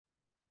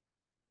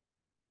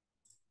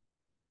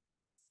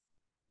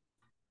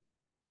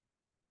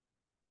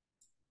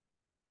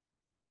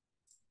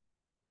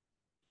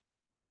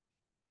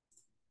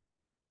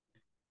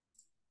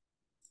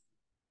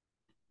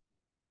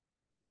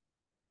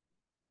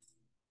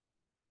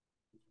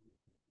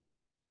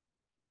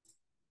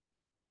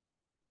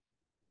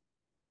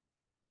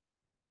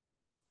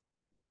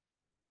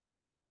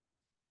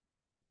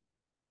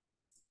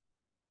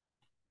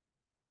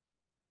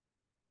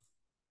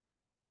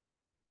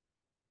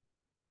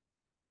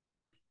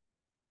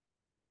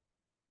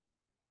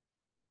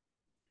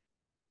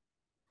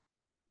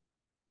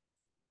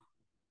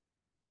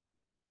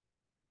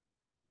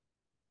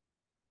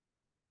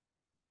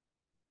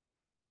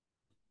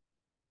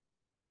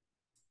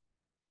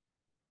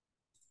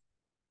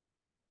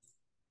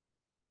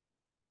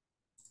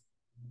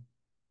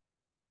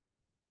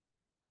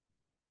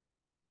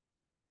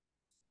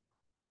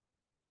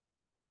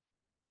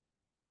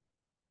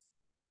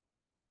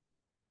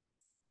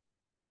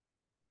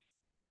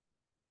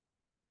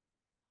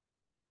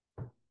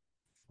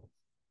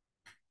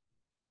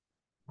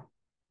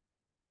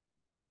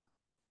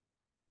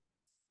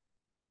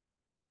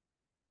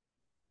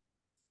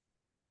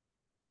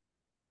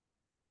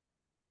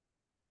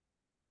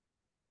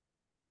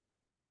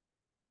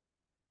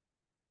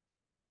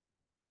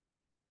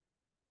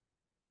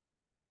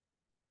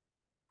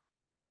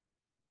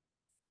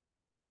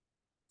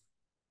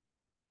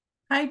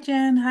Hi,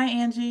 Jen. Hi,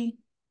 Angie.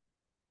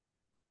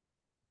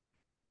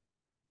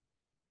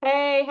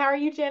 Hey, how are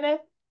you,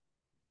 Janet?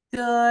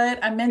 Good.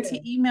 I meant Good.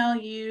 to email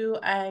you.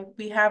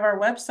 We have our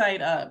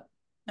website up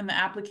and the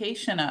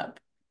application up.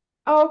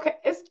 Oh, okay.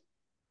 It's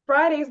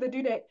Friday's the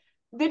due date.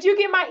 Did you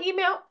get my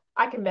email?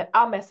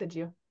 I'll message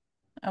you.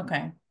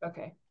 Okay.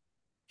 Okay.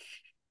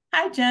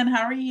 Hi, Jen.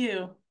 How are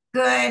you?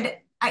 Good.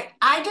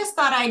 I just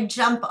thought I'd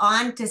jump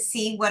on to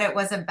see what it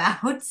was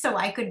about so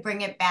I could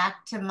bring it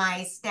back to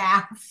my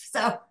staff.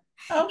 So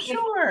Oh, if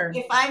sure.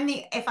 if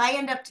I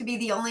end up to be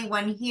the only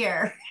one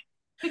here.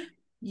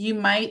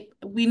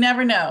 We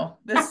never know.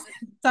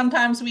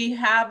 Sometimes we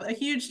have a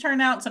huge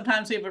turnout,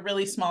 sometimes we have a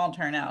really small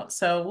turnout.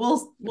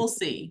 So we'll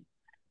see.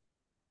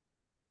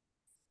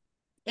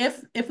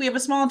 If we have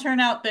a small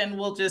turnout, then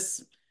we'll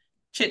just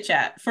chit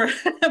chat for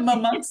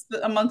amongst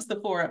the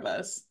four of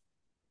us.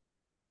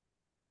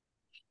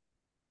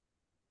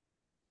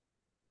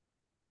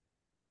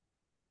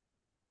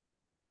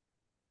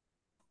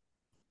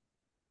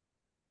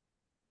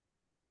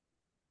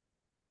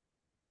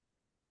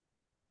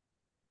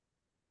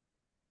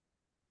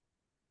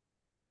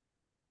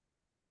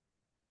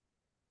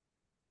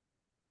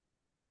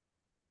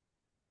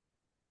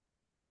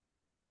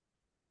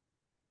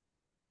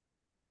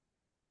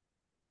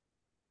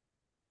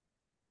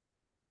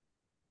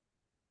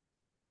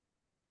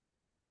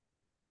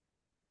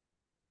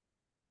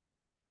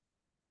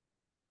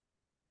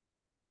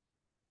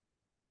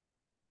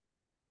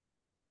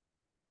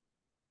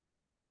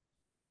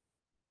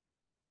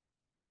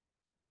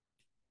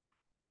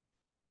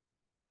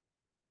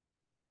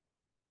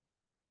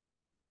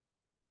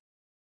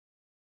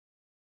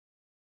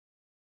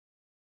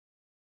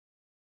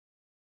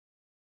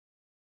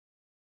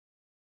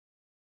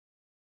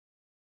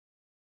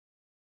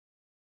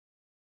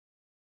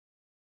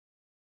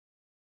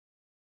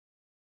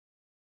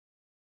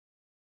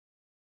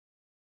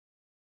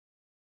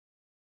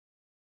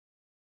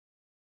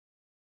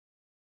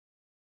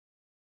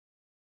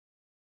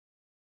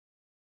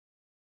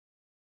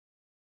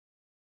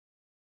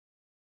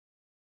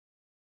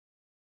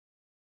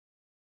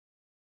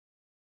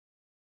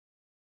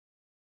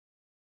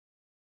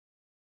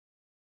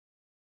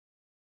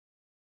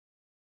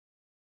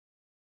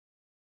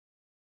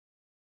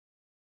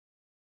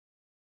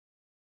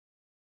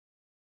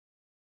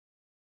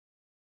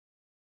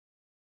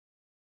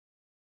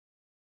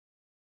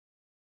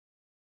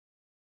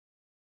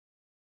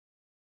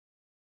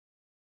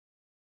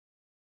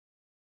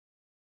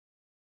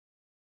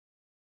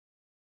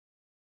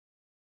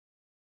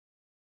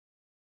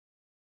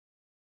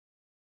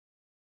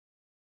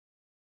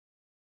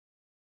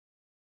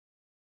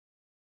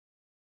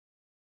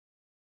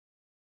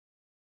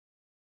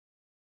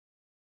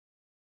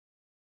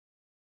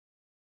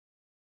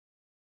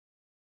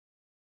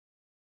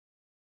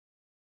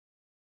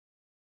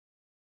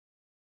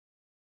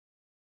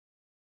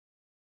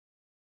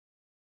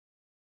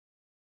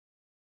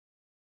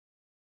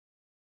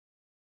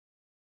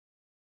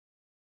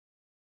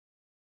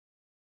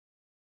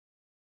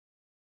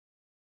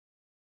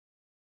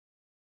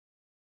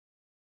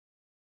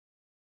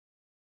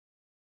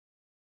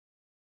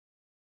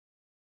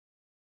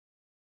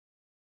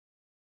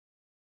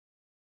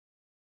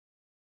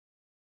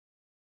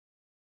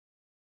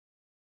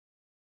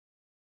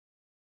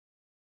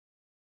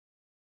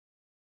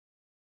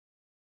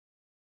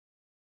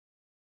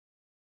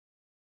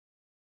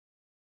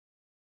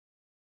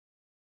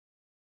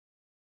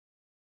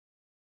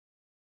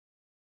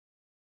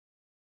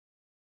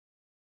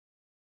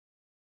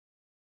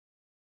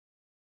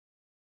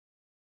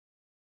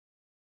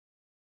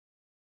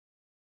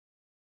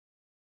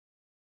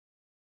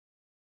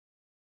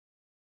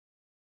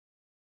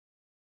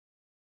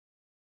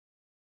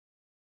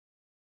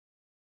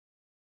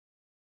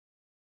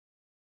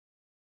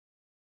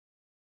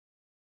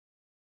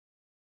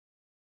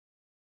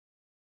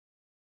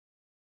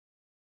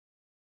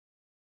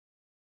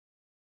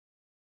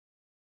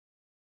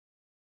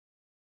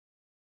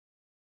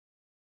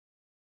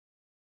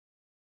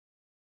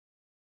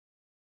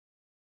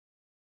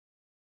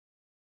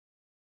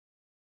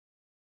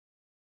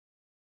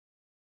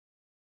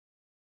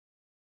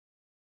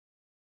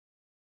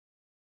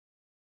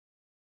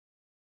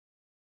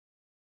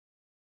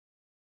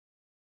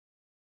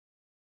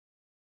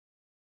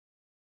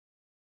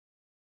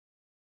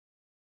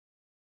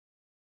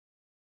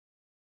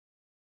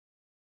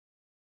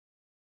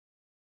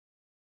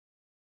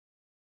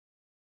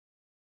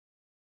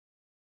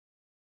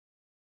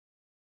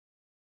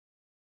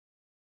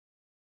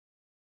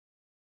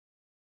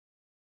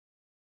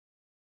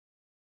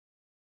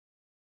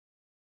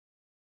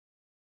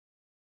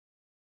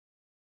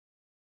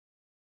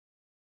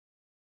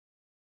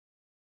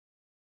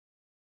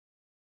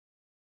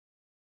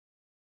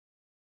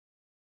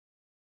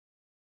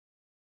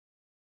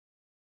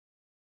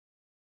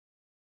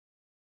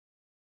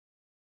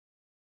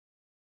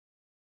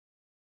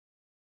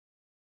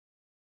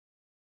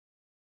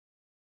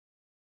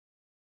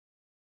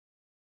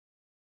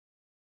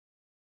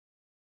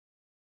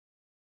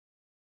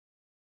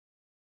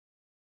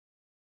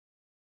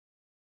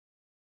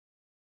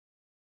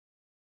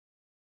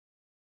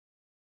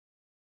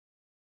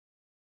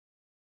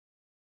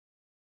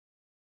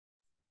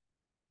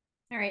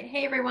 All right.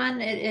 Hey, everyone.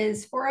 It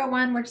is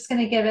 4:01. We're just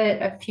going to give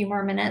it a few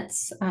more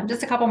minutes,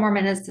 just a couple more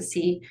minutes to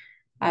see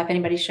if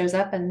anybody shows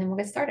up, and then we'll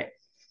get started.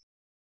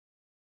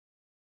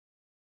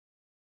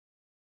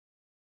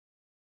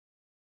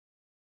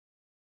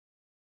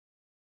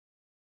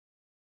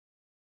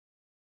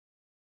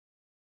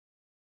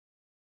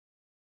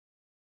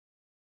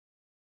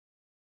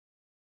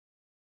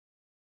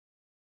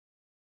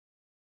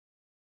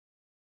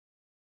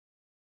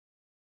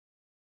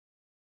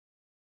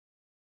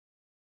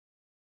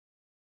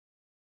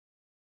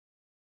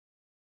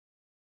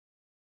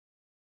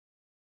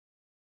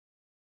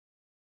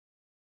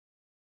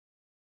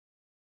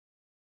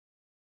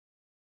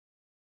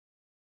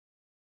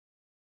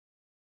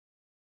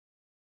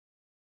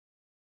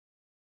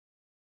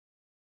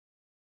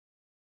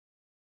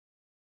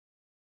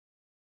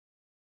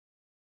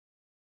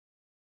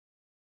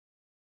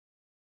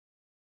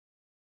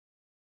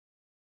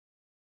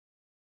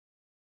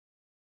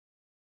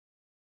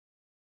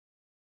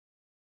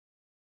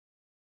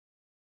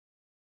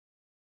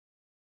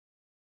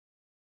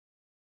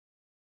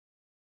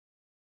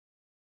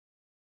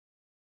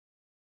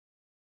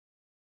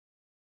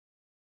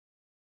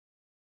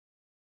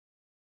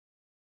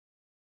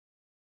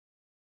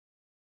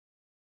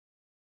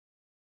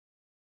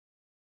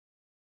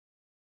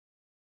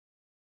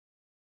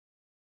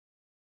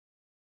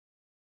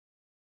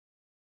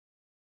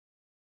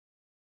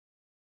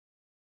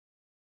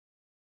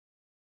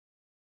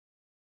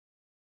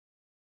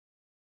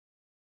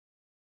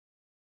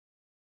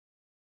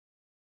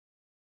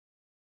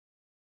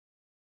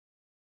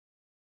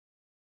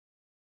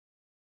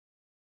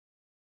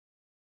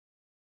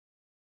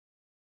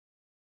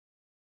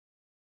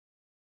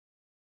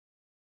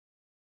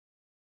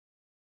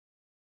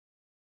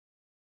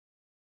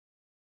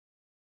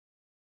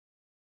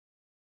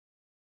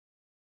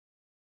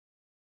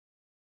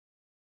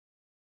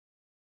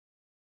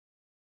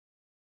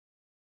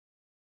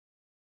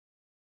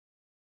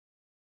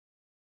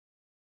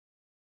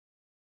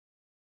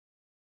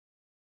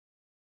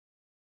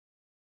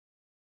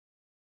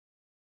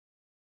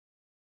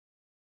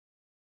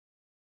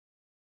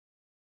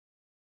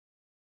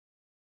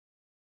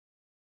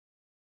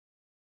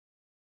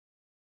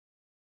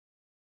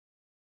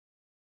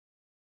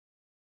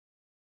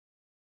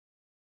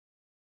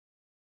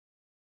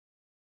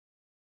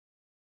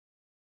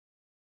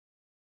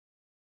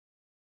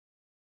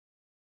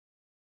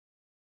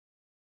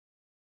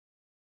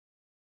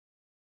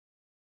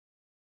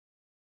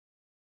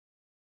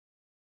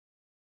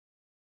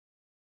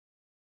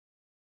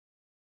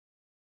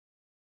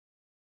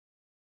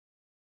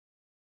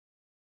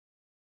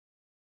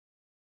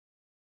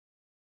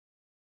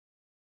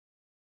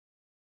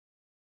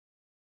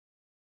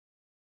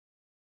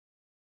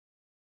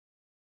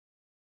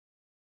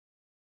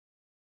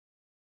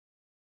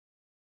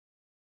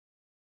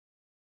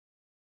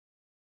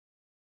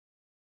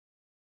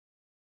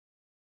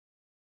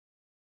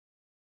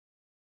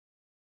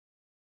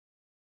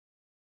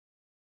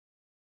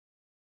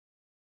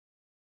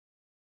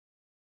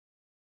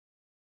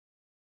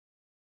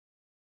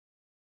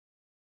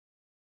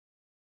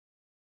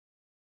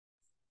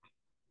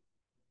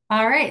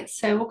 All right,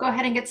 so we'll go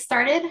ahead and get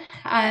started.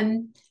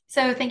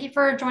 So thank you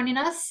for joining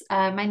us.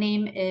 My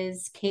name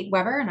is Kate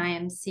Weber, and I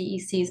am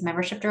CEC's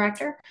Membership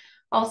Director.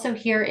 Also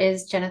here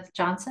is Jenith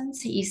Johnson,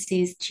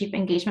 CEC's Chief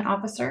Engagement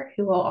Officer,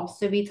 who will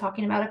also be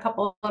talking about a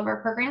couple of our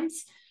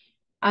programs.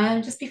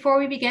 Just before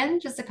we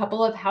begin, just a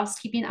couple of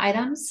housekeeping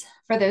items.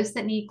 For those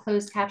that need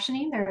closed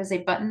captioning, there is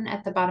a button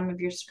at the bottom of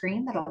your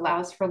screen that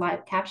allows for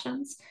live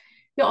captions.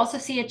 You'll also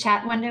see a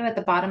chat window at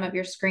the bottom of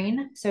your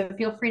screen, so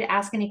feel free to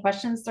ask any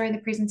questions during the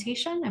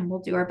presentation and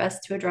we'll do our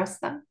best to address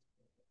them.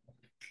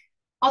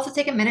 Also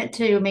take a minute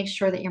to make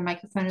sure that your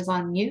microphone is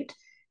on mute,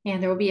 and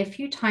there will be a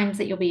few times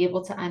that you'll be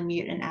able to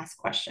unmute and ask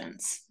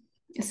questions.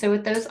 So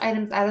with those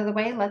items out of the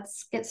way,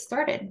 let's get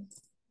started.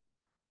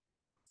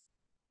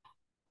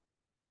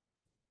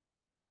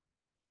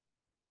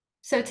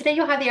 So today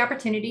you'll have the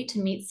opportunity to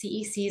meet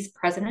CEC's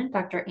president,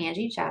 Dr.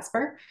 Angie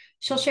Jasper.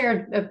 She'll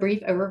share a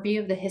brief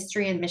overview of the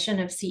history and mission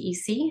of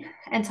CEC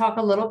and talk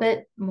a little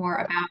bit more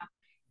about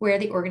where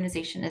the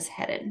organization is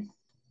headed.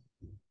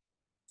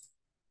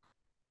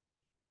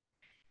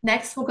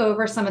 Next, we'll go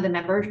over some of the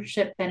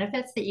membership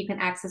benefits that you can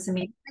access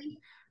immediately,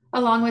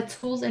 along with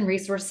tools and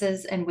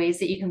resources and ways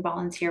that you can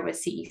volunteer with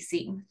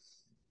CEC.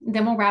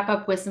 Then we'll wrap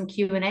up with some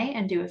Q&A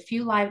and do a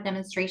few live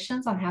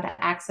demonstrations on how to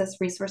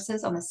access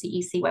resources on the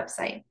CEC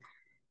website.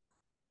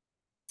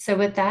 So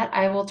with that,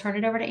 I will turn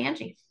it over to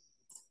Angie.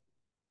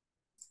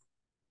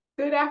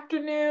 Good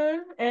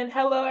afternoon and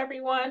hello,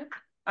 everyone.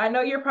 I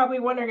know you're probably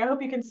wondering, I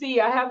hope you can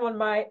see, I have on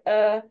my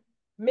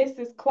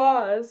Mrs.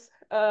 Claus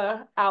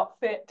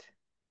outfit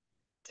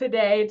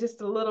today,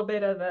 just a little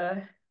bit of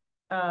the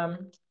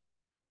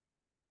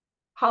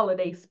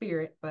holiday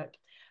spirit, but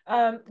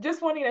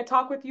just wanting to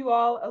talk with you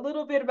all a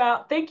little bit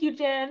about, thank you,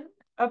 Jen,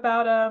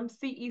 about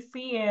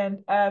CEC,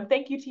 and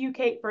thank you to you,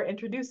 Kate, for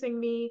introducing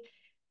me.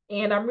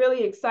 And I'm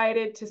really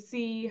excited to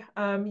see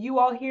you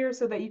all here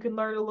so that you can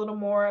learn a little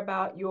more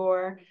about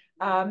your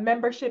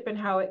membership and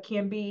how it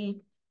can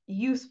be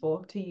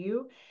useful to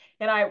you.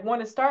 And I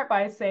want to start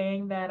by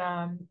saying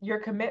that your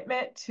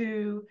commitment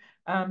to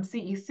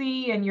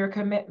CEC and your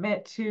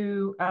commitment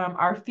to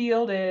our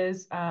field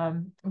is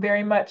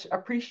very much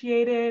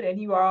appreciated, and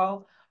you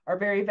all are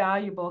very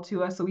valuable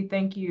to us. So we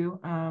thank you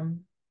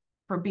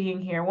for being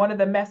here. One of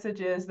the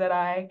messages that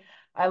I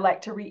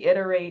like to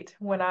reiterate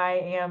when I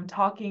am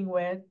talking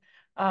with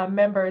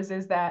members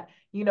is that,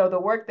 you know, the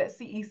work that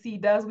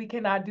CEC does, we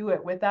cannot do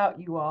it without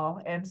you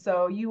all. And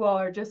so you all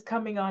are just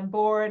coming on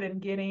board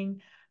and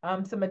getting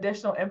some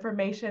additional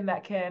information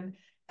that can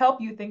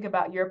help you think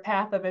about your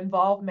path of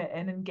involvement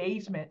and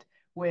engagement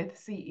with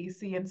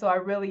CEC. And so I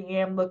really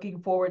am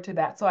looking forward to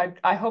that. So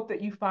I hope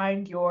that you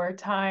find your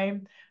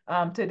time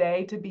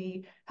today to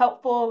be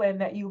helpful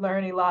and that you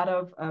learn a lot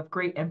of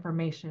great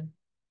information.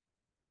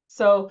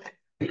 So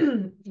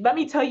let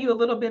me tell you a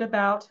little bit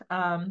about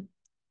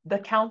the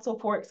Council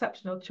for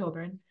Exceptional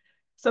Children.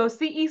 So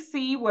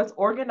CEC was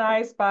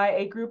organized by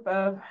a group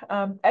of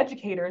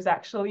educators,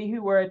 actually,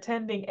 who were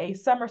attending a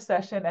summer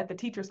session at the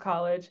Teachers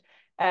College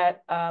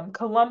at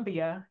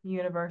Columbia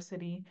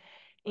University.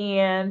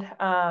 And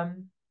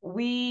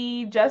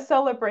we just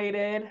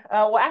celebrated,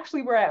 well,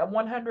 actually, we're at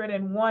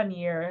 101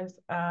 years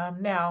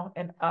now,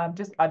 and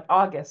just on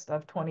August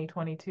of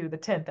 2022, the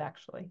 10th,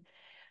 actually.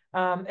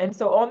 And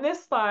so on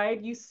this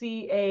slide, you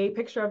see a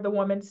picture of the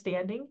woman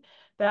standing.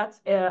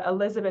 That's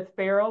Elizabeth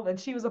Farrell, and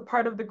she was a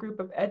part of the group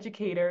of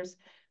educators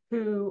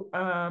who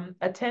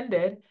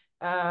attended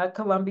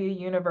Columbia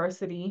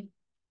University.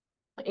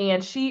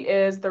 And she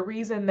is the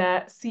reason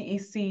that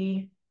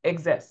CEC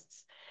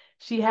exists.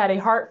 She had a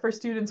heart for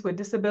students with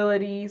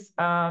disabilities.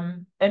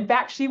 In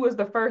fact, she was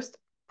the first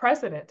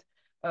president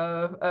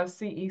of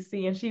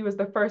CEC, and she was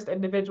the first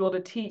individual to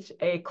teach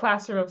a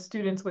classroom of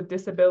students with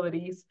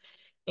disabilities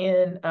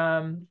in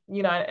a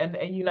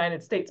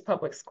United States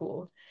public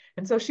school.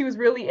 And so she was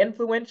really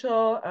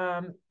influential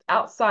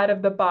outside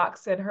of the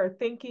box in her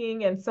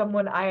thinking, and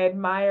someone I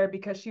admire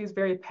because she was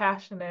very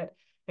passionate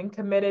and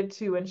committed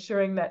to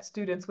ensuring that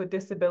students with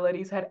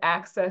disabilities had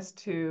access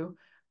to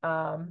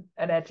an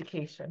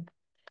education.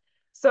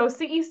 So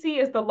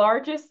CEC is the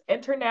largest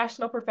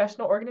international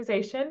professional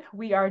organization.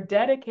 We are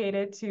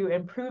dedicated to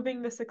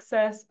improving the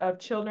success of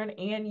children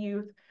and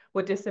youth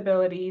with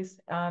disabilities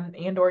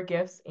and or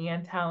gifts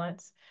and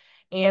talents.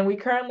 And we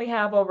currently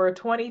have over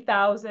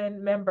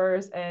 20,000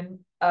 members in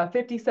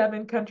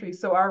 57 countries.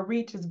 So our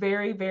reach is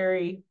very,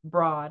 very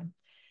broad.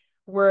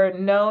 We're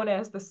known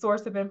as the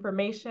source of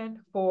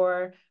information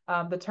for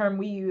the term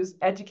we use,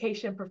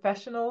 education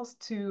professionals,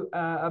 to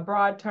a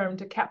broad term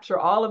to capture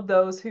all of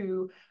those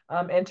who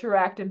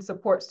interact and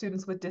support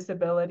students with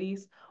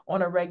disabilities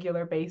on a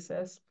regular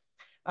basis.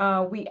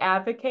 We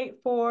advocate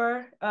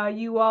for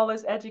you all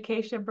as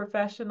education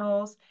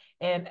professionals,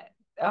 and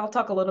I'll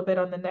talk a little bit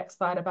on the next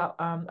slide about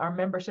our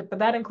membership, but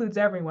that includes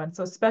everyone.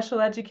 So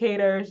special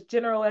educators,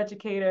 general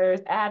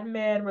educators,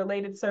 admin,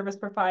 related service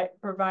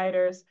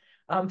providers,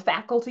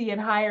 faculty in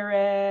higher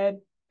ed,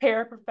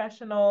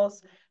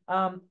 paraprofessionals,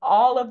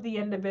 all of the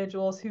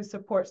individuals who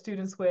support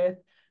students with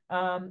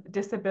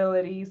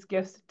disabilities,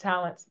 gifts,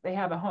 talents, they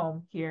have a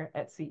home here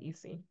at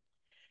CEC.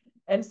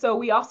 And so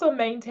we also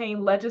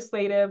maintain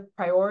legislative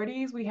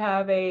priorities. We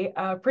have a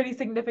pretty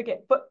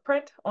significant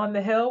footprint on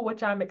the Hill,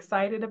 which I'm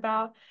excited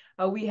about.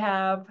 We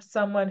have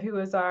someone who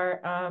is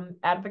our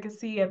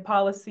advocacy and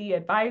policy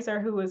advisor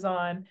who is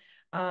on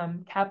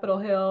Capitol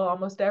Hill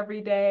almost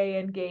every day,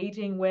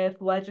 engaging with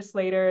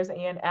legislators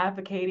and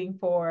advocating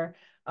for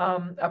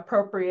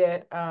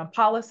appropriate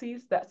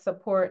policies that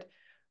support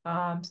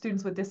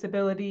students with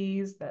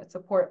disabilities, that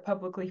support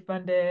publicly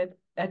funded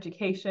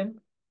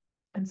education.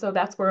 And so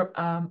that's where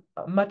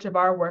much of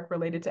our work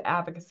related to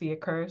advocacy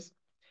occurs.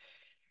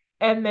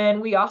 And then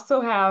we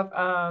also have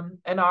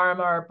an arm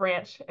or a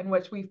branch in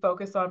which we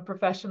focus on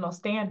professional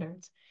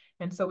standards.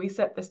 And so we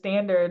set the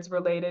standards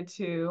related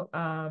to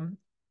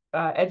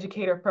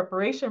educator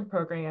preparation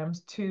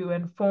programs to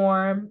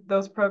inform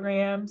those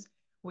programs.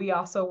 We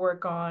also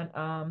work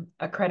on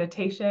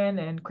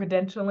accreditation and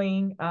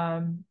credentialing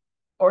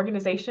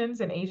organizations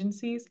and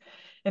agencies.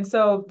 And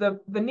so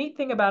the neat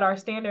thing about our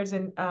standards,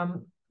 and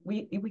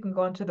we can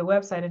go onto the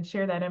website and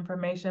share that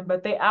information,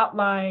 but they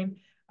outline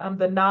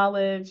the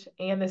knowledge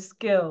and the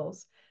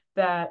skills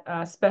that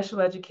special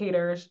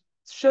educators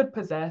should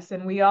possess.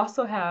 And we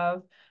also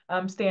have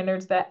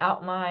standards that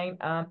outline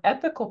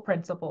ethical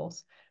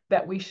principles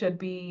that we should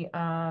be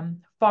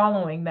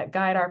following that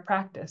guide our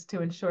practice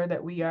to ensure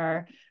that we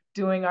are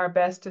doing our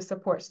best to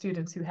support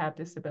students who have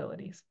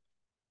disabilities.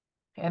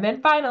 And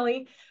then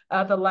finally,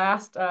 the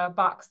last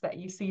box that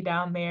you see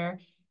down there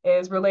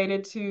is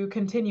related to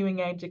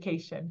continuing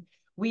education.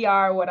 We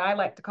are what I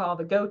like to call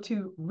the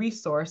go-to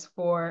resource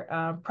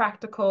for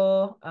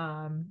practical,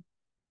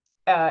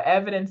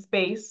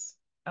 evidence-based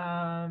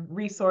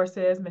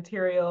resources,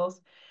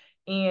 materials.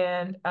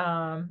 And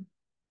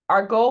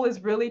our goal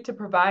is really to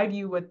provide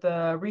you with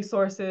the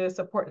resources,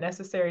 support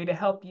necessary to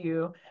help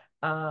you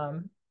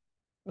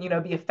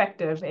be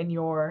effective in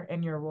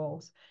your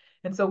roles.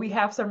 And so we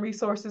have some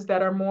resources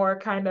that are more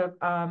kind of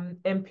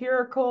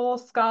empirical,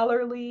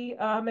 scholarly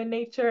in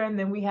nature, and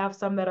then we have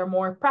some that are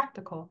more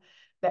practical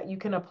that you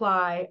can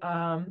apply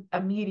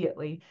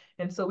immediately.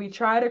 And so we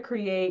try to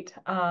create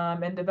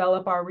and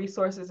develop our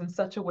resources in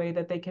such a way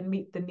that they can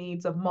meet the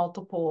needs of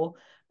multiple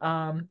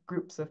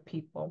groups of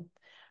people.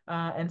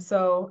 And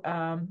so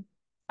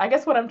I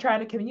guess what I'm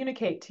trying to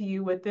communicate to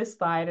you with this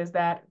slide is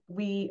that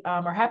we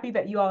are happy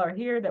that you all are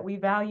here, that we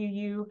value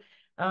you.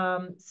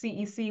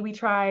 CEC, we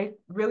try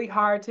really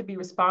hard to be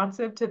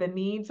responsive to the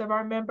needs of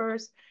our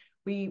members.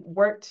 We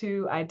work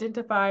to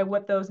identify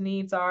what those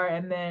needs are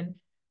and then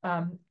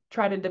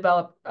try to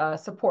develop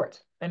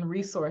support and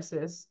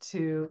resources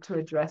to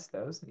address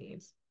those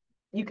needs.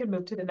 You can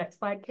move to the next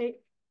slide, Kate.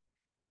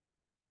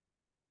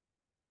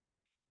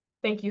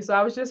 Thank you. So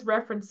I was just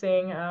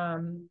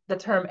referencing the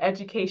term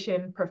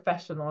education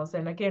professionals.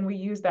 And again, we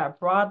use that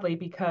broadly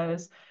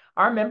because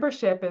our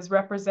membership is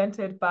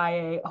represented by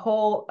a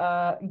whole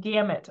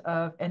gamut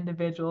of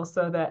individuals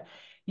so that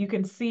you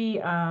can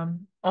see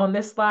on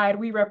this slide,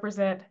 we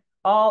represent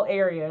all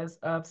areas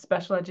of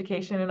special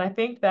education. And I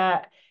think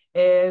that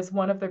is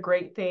one of the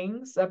great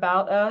things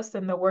about us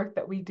and the work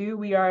that we do.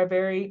 We are a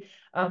very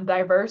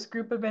diverse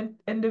group of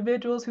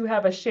individuals who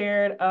have a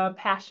shared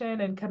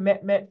passion and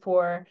commitment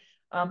for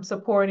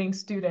supporting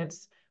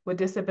students with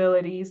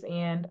disabilities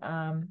and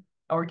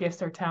or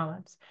gifts or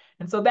talents.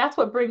 And so that's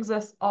what brings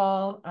us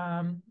all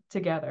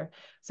together.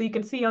 So you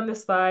can see on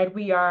this slide,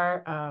 we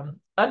are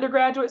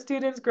undergraduate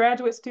students,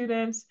 graduate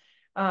students,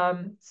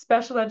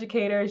 special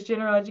educators,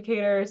 general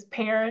educators,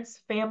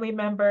 parents, family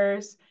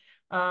members,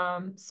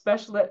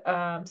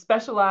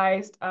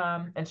 specialized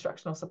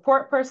instructional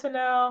support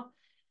personnel.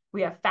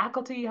 We have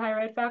faculty, higher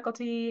ed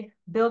faculty,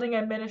 building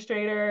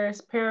administrators,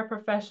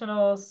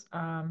 paraprofessionals,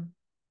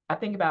 I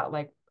think about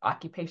like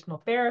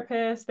occupational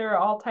therapists. There are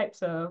all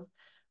types of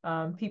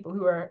people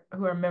who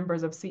are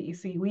members of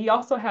CEC. We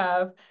also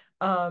have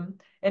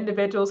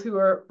individuals who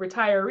are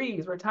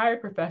retirees, retired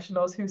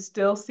professionals who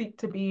still seek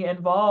to be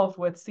involved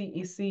with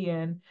CEC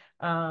and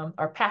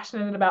are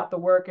passionate about the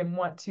work and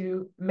want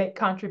to make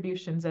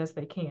contributions as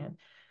they can.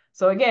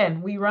 So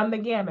again, we run the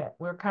gamut.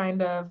 We're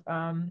kind of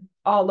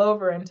all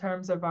over in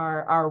terms of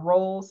our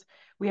roles.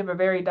 We have a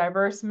very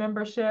diverse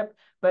membership,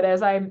 but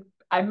as I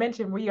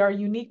mentioned, we are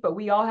unique, but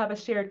we all have a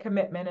shared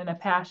commitment and a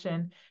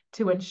passion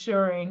to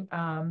ensuring,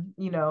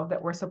 that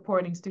we're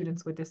supporting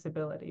students with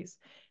disabilities.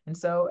 And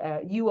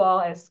so you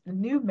all as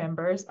new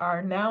members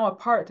are now a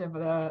part of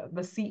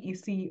the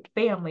CEC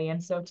family.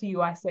 And so to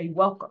you, I say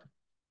welcome.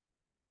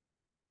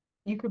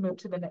 You can move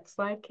to the next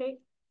slide, Kate.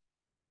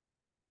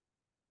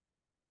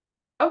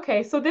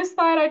 Okay, so this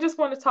slide, I just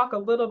want to talk a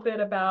little bit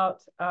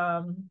about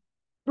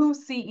who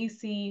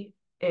CEC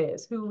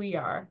is, who we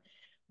are.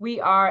 We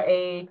are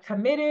a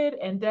committed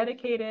and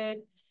dedicated,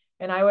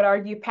 and I would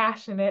argue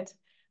passionate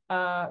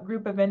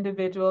group of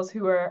individuals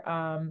who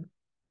are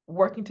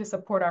working to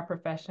support our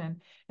profession.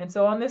 And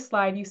so on this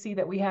slide, you see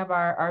that we have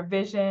our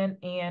vision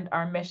and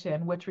our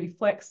mission, which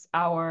reflects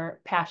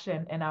our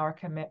passion and our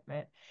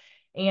commitment.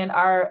 And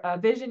our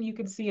vision, you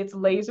can see it's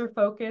laser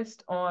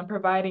focused on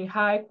providing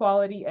high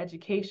quality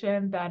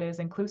education that is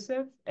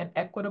inclusive and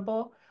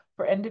equitable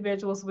for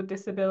individuals with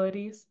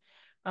disabilities.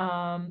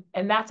 And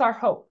that's our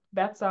hope.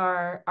 That's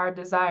our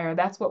desire.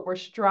 That's what we're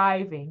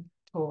striving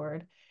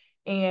toward.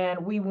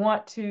 And we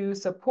want to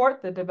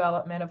support the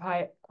development of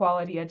high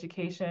quality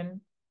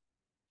education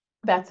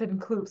that's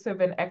inclusive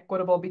and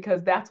equitable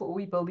because that's what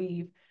we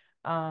believe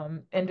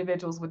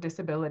individuals with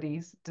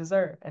disabilities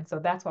deserve. And so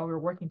that's why we're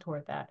working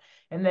toward that.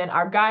 And then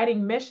our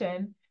guiding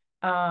mission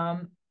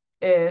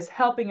is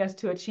helping us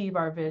to achieve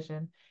our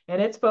vision.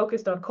 And it's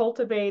focused on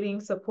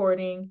cultivating,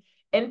 supporting,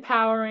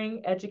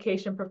 empowering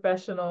education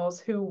professionals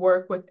who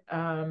work with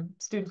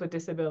students with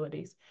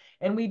disabilities.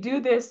 And we do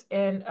this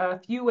in a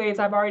few ways.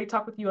 I've already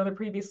talked with you on the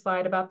previous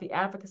slide about the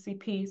advocacy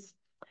piece,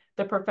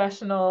 the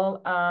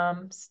professional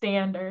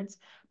standards.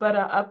 But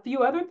a few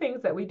other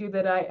things that we do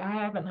that I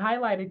haven't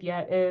highlighted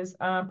yet is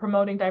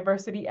promoting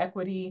diversity,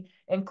 equity,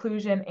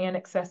 inclusion, and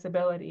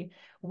accessibility.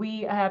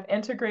 We have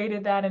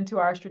integrated that into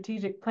our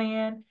strategic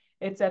plan.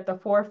 It's at the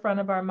forefront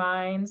of our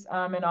minds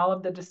in all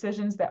of the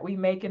decisions that we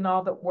make and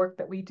all the work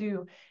that we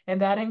do.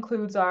 And that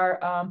includes our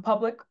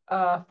public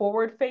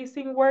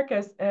forward-facing work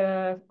as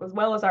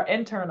well as our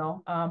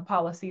internal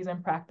policies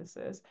and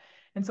practices.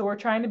 And so we're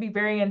trying to be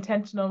very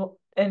intentional,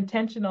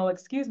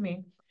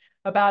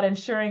 about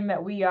ensuring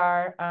that we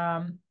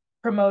are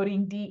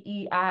promoting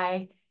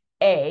DEIA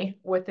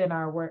within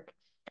our work.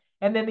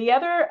 And then the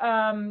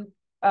other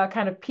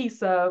kind of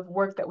piece of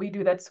work that we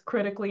do that's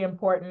critically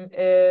important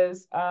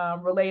is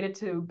related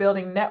to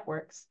building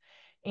networks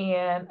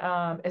and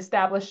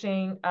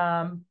establishing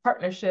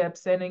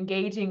partnerships and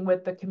engaging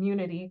with the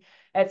community.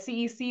 At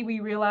CEC, we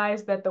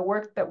realize that the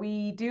work that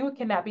we do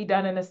cannot be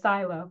done in a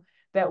silo,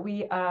 that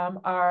we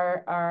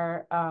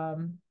are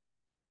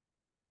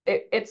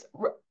it's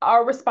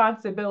our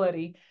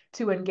responsibility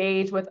to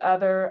engage with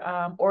other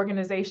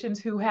organizations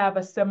who have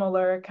a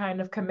similar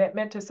kind of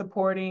commitment to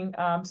supporting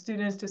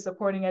students, to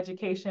supporting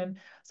education,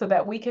 so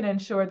that we can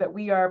ensure that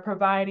we are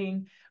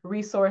providing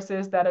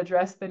resources that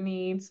address the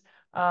needs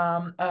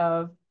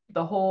of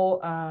the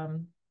whole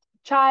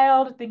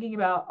child, thinking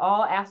about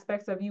all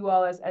aspects of you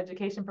all as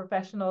education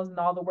professionals and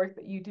all the work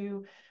that you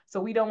do.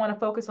 So we don't want to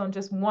focus on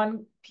just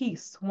one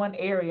piece, one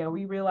area.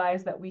 We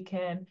realize that we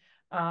can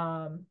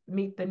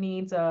meet the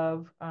needs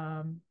of,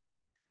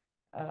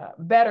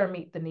 better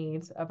meet the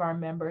needs of our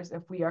members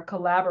if we are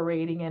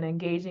collaborating and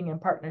engaging in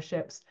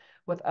partnerships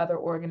with other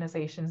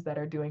organizations that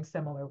are doing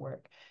similar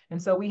work.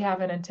 And so we have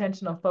an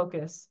intentional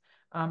focus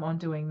on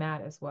doing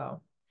that as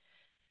well.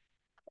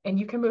 And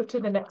you can move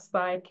to the next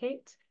slide,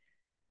 Kate.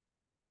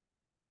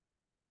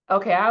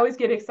 Okay, I always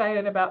get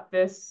excited about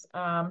this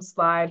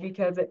slide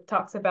because it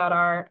talks about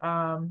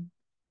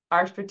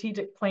our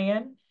strategic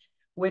plan,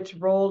 which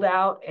rolled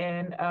out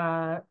in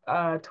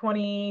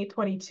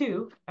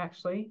 2022,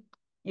 actually.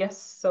 Yes,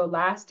 so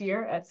last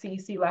year at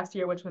CEC last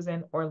year, which was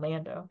in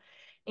Orlando.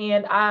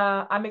 And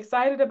I'm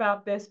excited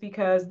about this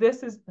because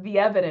this is the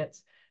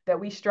evidence that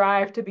we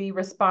strive to be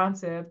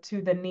responsive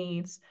to the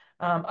needs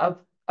of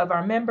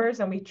our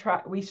members, and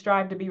we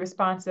strive to be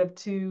responsive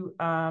to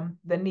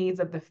the needs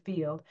of the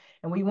field.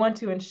 And we want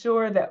to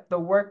ensure that the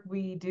work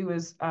we do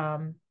is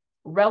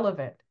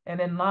relevant and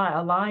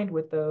aligned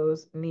with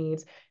those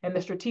needs. And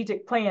the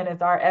strategic plan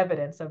is our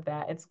evidence of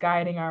that. It's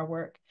guiding our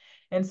work.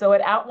 And so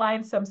it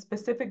outlines some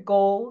specific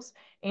goals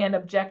and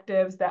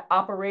objectives that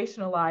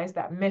operationalize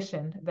that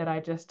mission that I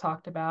just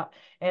talked about.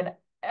 And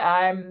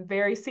I'm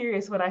very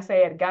serious when I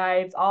say it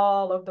guides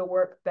all of the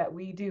work that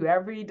we do.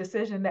 Every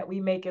decision that we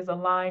make is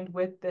aligned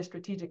with the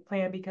strategic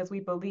plan because we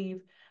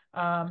believe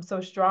so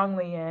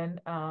strongly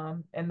in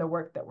the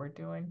work that we're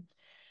doing.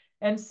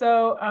 And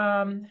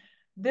so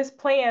this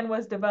plan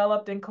was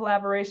developed in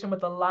collaboration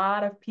with a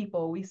lot of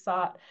people. We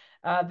sought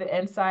the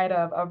insight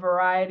of a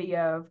variety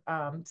of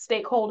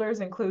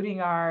stakeholders,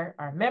 including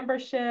our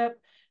membership,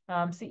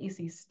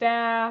 CEC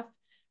staff,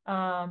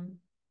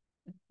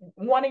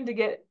 wanting to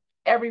get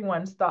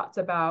everyone's thoughts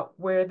about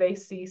where they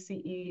see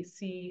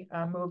CEC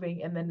moving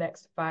in the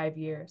next 5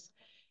 years.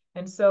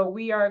 And so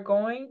we are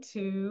going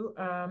to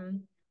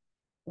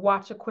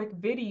watch a quick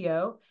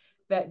video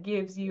that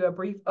gives you a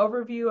brief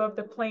overview of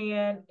the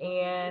plan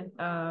and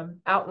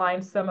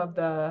outlines some of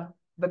the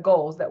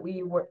goals that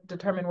we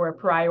determined were a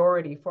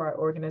priority for our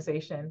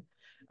organization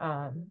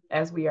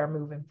as we are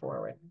moving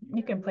forward.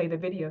 You can play the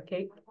video,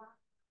 Kate.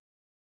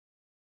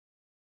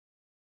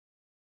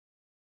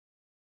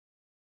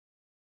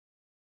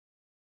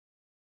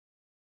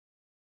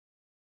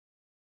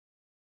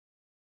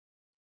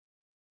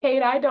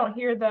 Kate, I don't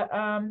hear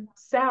the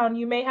sound.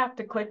 You may have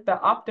to click the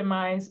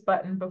optimize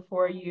button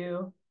before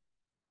you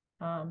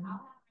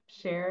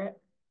share it.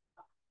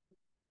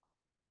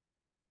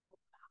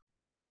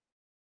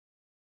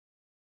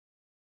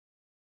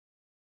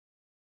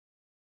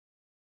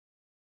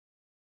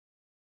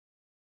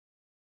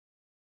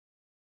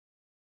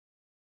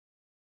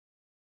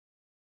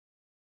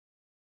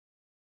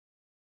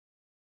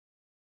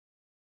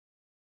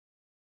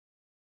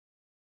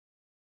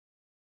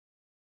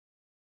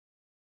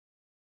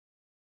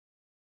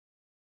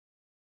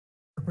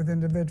 With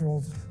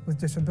individuals with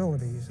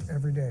disabilities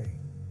every day.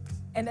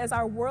 And as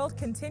our world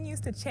continues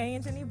to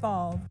change and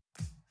evolve,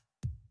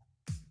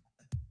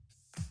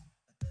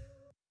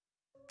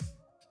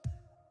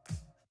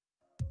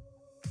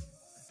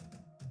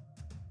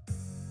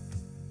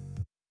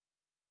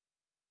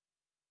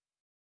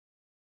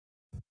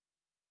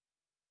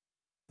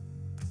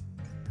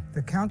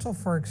 The Council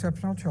for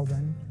Exceptional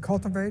Children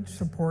cultivates,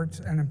 supports,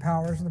 and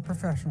empowers the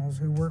professionals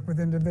who work with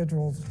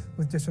individuals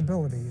with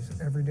disabilities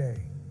every day.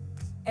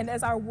 and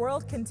as our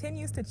world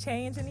continues to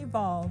change and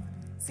evolve,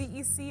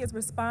 CEC is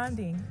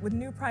responding with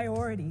new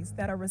priorities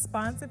that are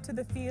responsive to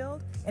the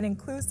field and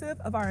inclusive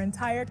of our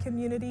entire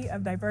community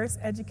of diverse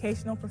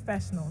educational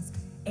professionals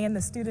and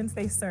the students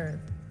they serve.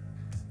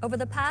 Over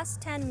the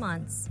past 10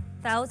 months,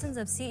 thousands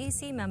of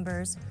CEC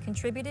members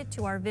contributed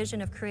to our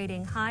vision of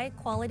creating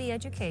high-quality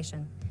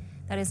education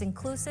that is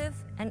inclusive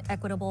and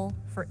equitable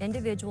for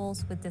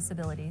individuals with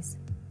disabilities.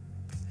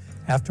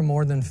 After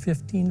more than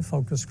 15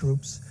 focus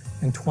groups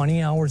and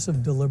 20 hours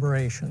of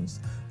deliberations,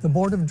 the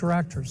Board of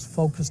Directors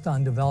focused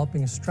on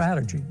developing a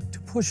strategy to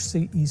push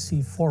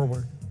CEC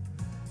forward.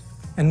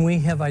 And we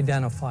have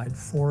identified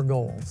 4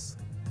 goals.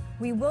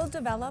 We will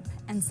develop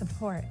and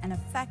support an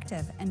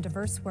effective and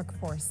diverse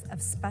workforce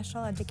of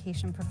special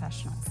education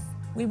professionals.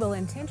 We will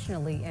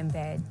intentionally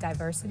embed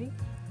diversity,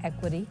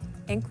 equity,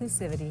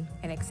 inclusivity,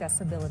 and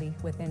accessibility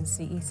within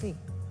CEC.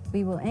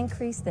 We will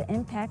increase the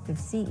impact of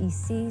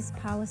CEC's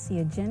policy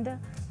agenda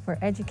for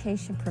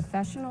education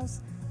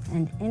professionals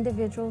and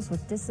individuals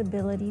with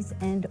disabilities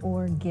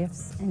and/or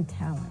gifts and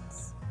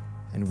talents.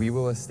 And we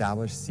will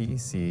establish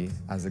CEC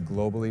as a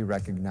globally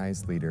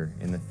recognized leader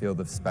in the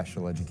field of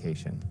special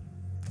education.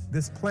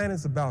 This plan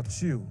is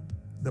about you,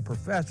 the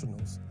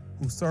professionals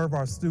who serve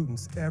our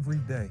students every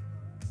day.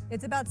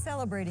 It's about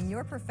celebrating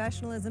your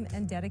professionalism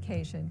and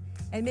dedication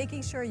and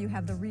making sure you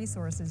have the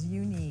resources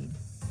you need.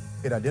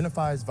 It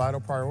identifies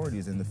vital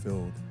priorities in the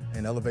field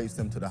and elevates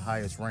them to the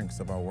highest ranks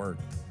of our work,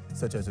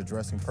 such as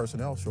addressing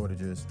personnel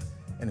shortages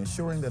and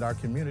ensuring that our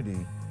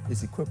community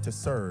is equipped to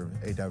serve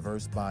a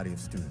diverse body of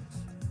students.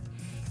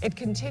 It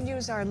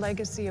continues our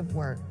legacy of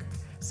work,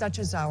 such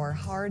as our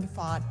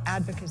hard-fought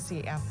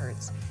advocacy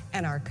efforts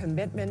and our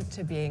commitment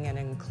to being an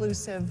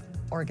inclusive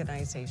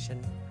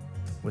organization.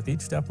 With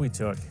each step we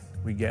took,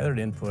 we gathered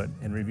input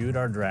and reviewed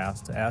our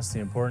drafts to ask the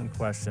important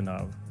question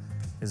of,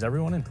 is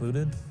everyone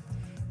included?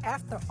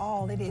 After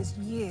all, it is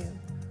you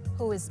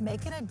who is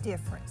making a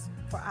difference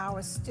for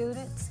our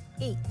students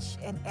each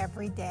and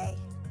every day.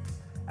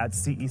 At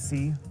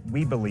CEC,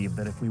 we believe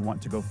that if we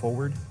want to go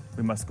forward,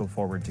 we must go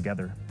forward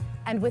together.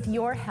 And with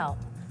your help,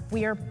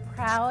 we are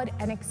proud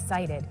and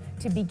excited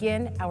to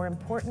begin our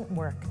important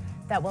work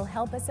that will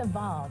help us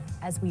evolve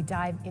as we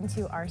dive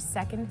into our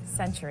second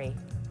century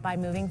by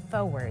moving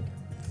forward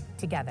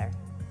together.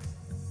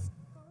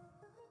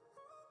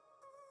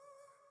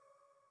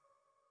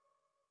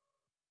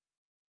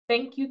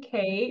 Thank you,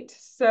 Kate.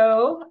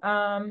 So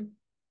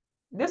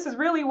this is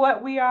really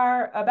what we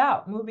are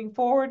about, moving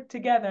forward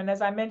together. And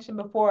as I mentioned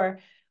before,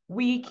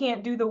 we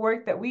can't do the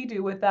work that we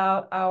do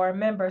without our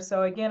members.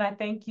 So again, I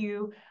thank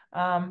you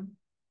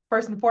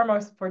first and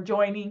foremost for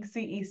joining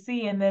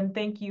CEC, and then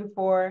thank you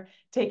for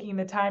taking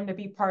the time to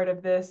be part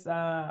of this,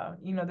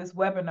 this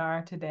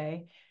webinar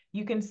today.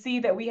 You can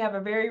see that we have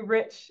a very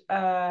rich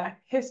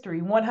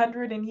history,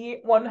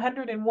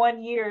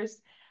 101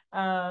 years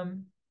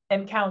and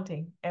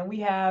counting, and we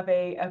have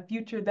a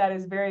future that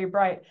is very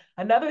bright.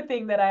 Another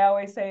thing that I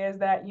always say is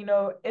that,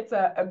 it's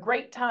a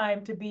great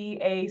time to be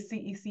a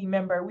CEC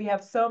member. We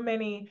have so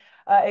many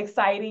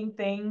exciting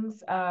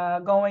things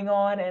going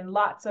on and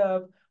lots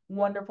of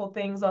wonderful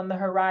things on the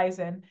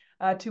horizon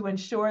to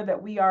ensure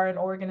that we are an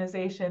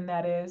organization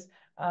that is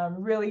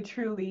really,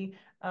 truly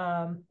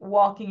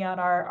walking out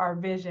our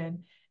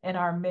vision and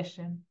our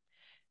mission.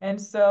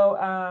 And so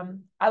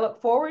I look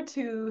forward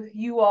to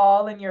you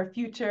all and your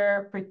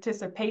future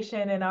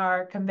participation in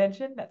our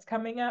convention that's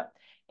coming up,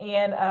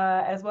 and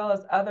as well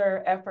as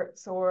other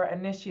efforts or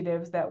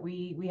initiatives that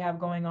we have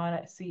going on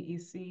at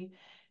CEC.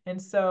 And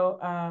so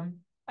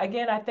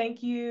again, I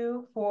thank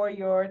you for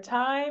your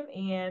time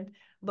and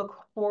look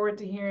forward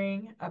to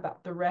hearing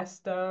about the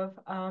rest of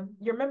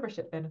your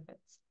membership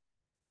benefits.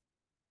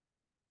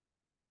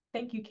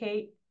 Thank you,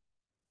 Kate.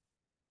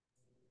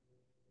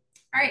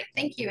 All right,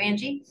 thank you,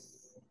 Angie.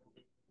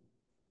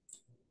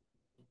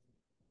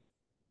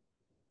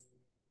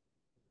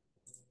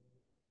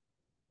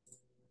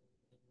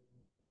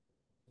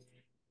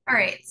 All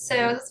right, so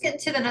let's get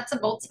into the nuts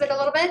and bolts of it a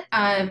little bit.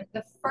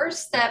 The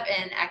first step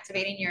in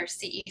activating your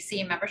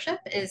CEC membership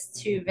is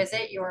to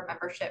visit your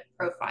membership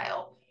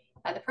profile.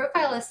 The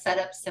profile is set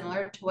up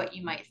similar to what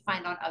you might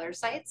find on other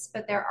sites,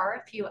 but there are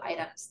a few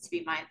items to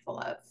be mindful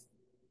of.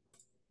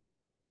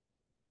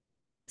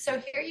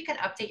 So here you can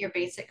update your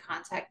basic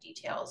contact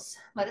details.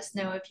 Let us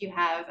know if you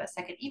have a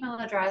second email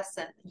address,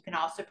 and you can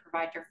also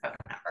provide your phone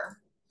number.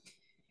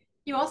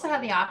 You also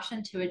have the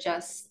option to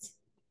adjust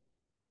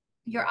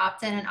your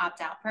opt-in and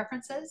opt-out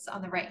preferences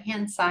on the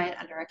right-hand side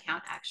under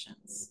Account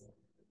Actions.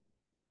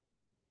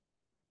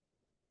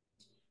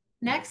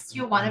 Next,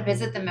 you'll want to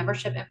visit the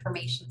membership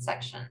information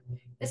section.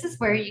 This is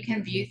where you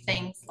can view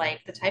things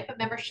like the type of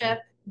membership,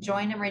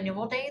 join and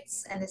renewal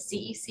dates, and the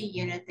CEC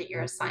unit that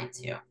you're assigned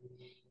to.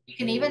 You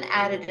can even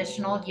add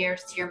additional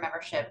years to your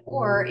membership,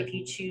 or if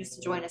you choose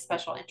to join a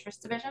special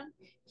interest division,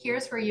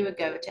 here's where you would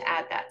go to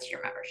add that to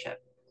your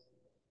membership.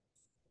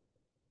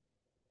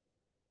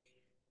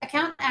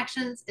 Account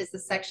Actions is the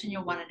section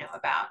you'll want to know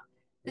about.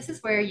 This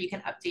is where you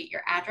can update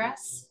your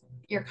address,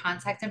 your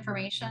contact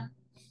information,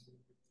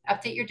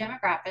 update your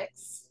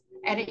demographics,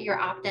 edit your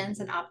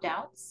opt-ins and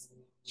opt-outs,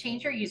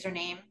 change your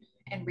username,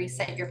 and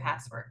reset your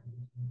password.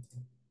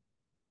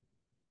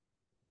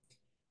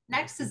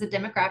 Next is the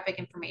demographic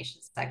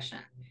information section.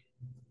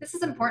 This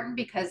is important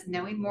because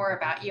knowing more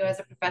about you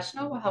as a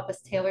professional will help us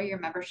tailor your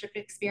membership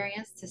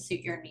experience to suit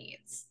your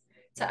needs.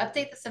 To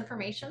update this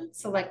information,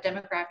 select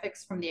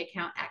Demographics from the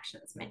Account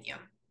Actions menu.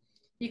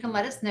 You can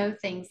let us know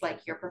things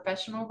like your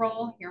professional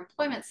role, your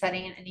employment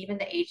setting, and even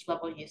the age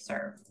level you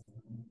serve.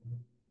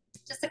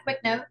 Just a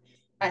quick note,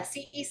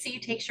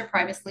 CEC takes your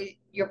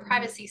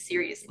privacy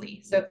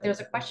seriously. So if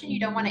there's a question you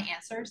don't want to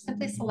answer,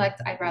 simply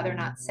select I'd rather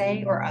not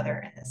say or other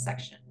in this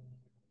section.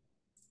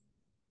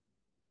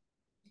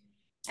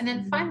 And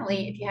then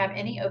finally, if you have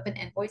any open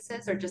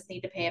invoices or just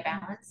need to pay a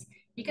balance,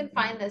 you can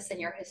find this in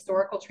your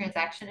historical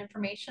transaction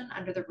information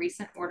under the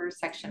recent orders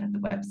section of the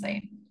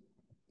website.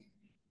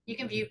 You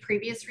can view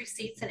previous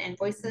receipts and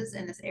invoices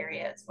in this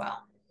area as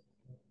well.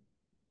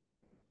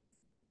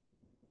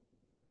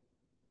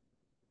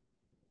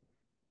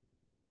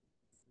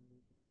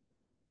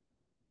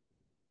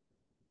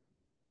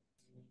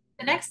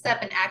 The next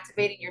step in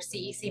activating your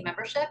CEC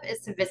membership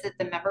is to visit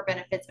the Member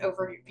Benefits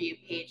Overview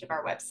page of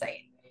our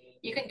website.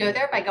 You can go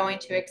there by going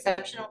to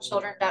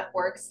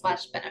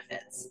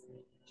exceptionalchildren.org/benefits.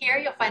 Here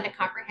you'll find a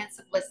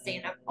comprehensive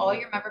listing of all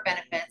your member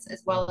benefits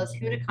as well as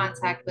who to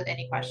contact with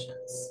any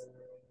questions.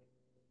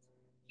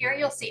 Here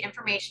you'll see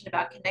information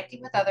about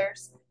connecting with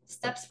others,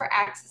 steps for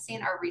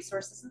accessing our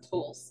resources and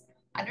tools,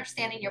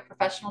 understanding your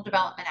professional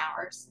development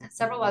hours, and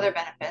several other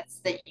benefits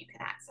that you can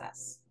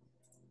access.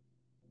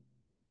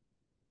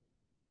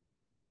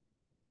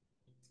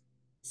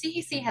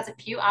 CEC has a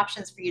few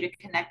options for you to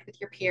connect with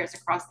your peers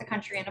across the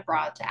country and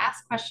abroad to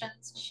ask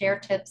questions, share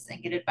tips,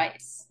 and get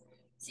advice.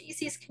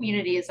 CEC's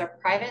community is our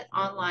private,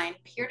 online,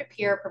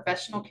 peer-to-peer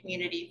professional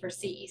community for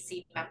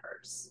CEC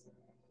members.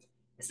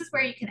 This is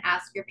where you can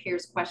ask your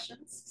peers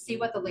questions, see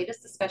what the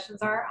latest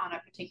discussions are on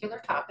a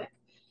particular topic,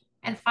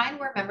 and find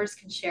where members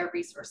can share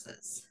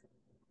resources.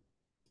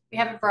 We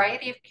have a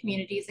variety of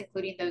communities,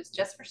 including those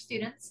just for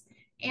students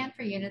and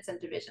for units and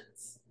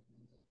divisions.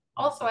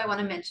 Also, I want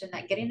to mention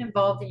that getting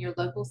involved in your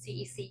local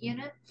CEC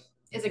unit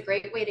is a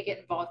great way to get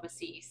involved with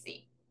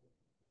CEC.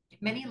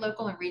 Many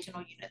local and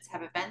regional units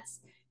have events,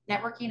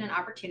 networking, and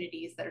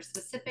opportunities that are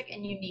specific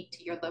and unique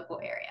to your local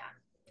area.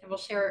 And we'll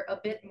share a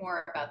bit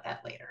more about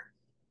that later.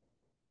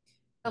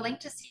 The link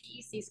to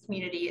CEC's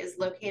community is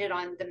located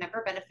on the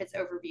Member Benefits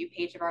Overview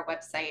page of our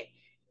website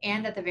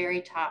and at the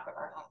very top of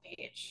our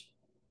homepage.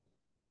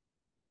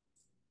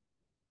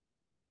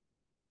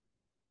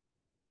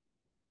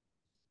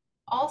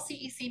 All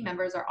CEC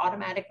members are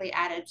automatically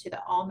added to the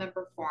All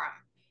Member Forum,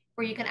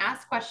 where you can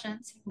ask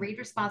questions, read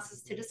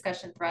responses to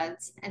discussion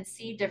threads, and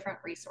see different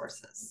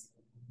resources.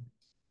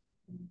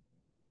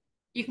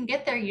 You can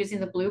get there using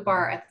the blue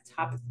bar at the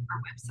top of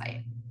our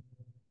website.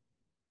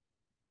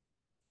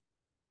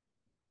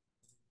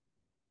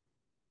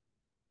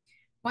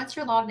 Once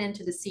you're logged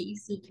into the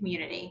CEC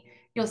community,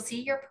 you'll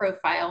see your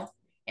profile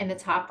in the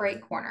top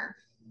right corner.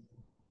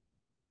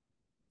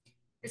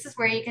 This is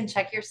where you can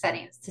check your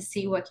settings to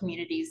see what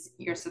communities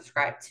you're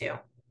subscribed to.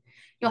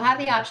 You'll have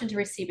the option to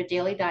receive a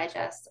daily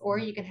digest, or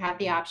you can have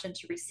the option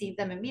to receive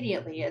them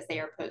immediately as they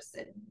are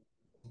posted.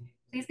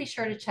 Please be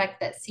sure to check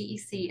that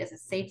CEC is a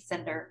safe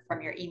sender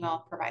from your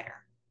email provider.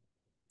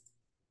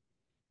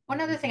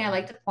 One other thing I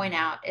like to point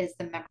out is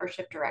the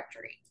membership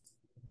directory.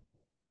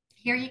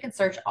 Here you can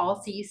search all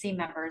CEC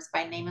members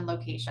by name and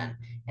location,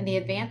 and the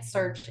advanced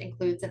search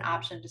includes an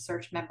option to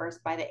search members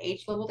by the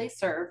age level they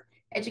serve,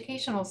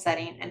 educational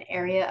setting, and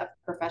area of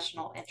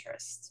professional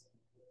interest.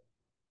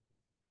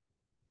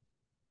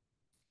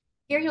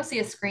 Here you'll see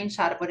a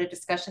screenshot of what a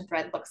discussion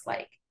thread looks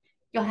like.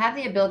 You'll have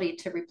the ability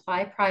to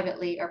reply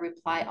privately or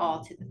reply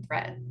all to the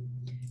thread.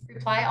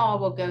 Reply all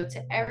will go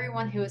to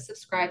everyone who is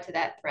subscribed to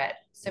that thread,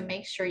 so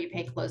make sure you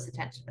pay close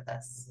attention to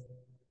this.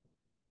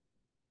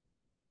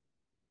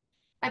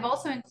 I've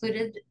also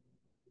included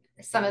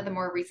some of the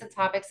more recent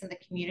topics in the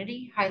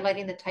community,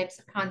 highlighting the types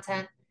of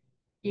content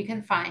you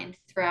can find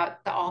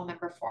throughout the All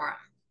Member Forum.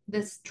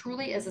 This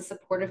truly is a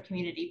supportive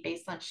community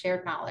based on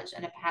shared knowledge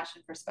and a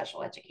passion for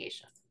special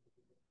education.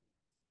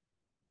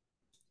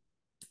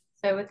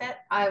 So with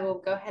that, I will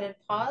go ahead and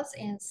pause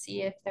and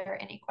see if there are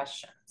any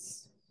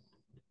questions.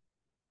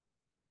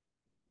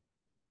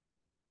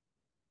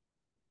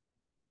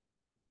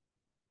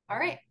 All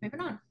right, moving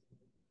on.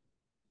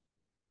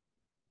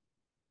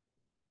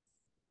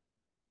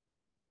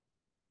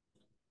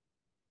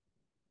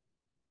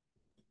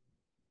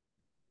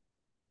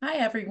 Hi,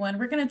 everyone.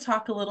 We're going to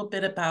talk a little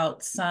bit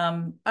about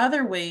some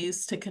other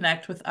ways to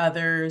connect with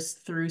others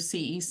through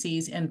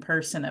CEC's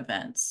in-person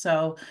events.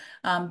 So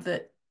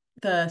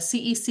the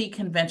CEC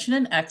Convention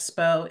and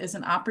Expo is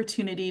an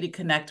opportunity to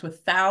connect with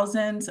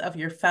thousands of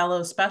your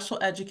fellow special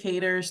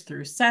educators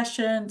through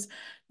sessions,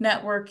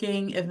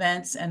 networking,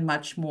 events, and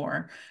much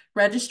more.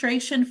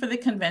 Registration for the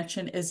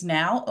convention is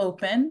now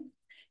open.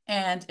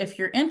 And if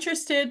you're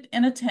interested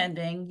in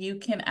attending, you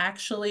can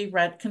actually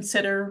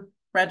consider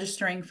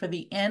registering for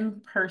the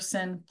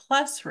in-person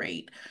plus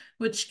rate,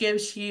 which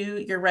gives you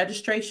your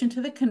registration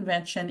to the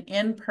convention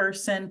in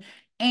person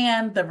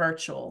and the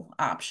virtual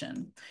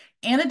option.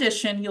 In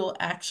addition, you'll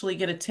actually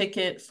get a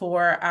ticket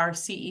for our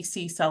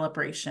CEC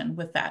celebration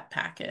with that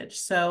package.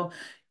 So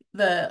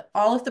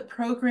all of the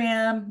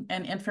program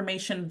and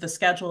information, the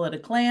schedule at a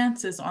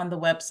glance is on the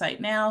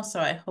website now.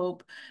 So I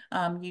hope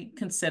you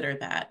consider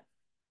that.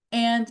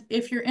 And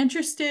if you're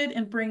interested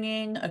in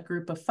bringing a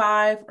group of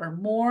 5 or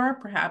more,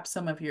 perhaps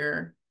some of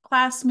your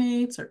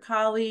classmates or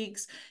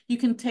colleagues, you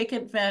can take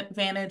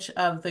advantage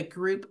of the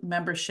group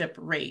membership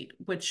rate,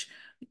 which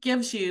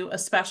gives you a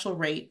special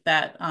rate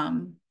that,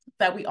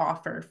 that we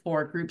offer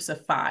for groups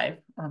of 5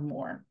 or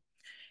more.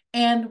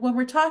 And when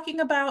we're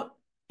talking about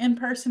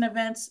in-person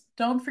events,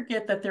 don't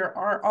forget that there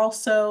are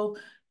also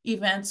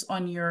events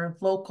on your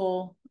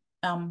local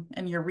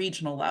and your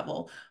regional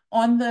level.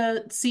 On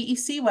the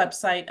CEC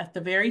website at the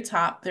very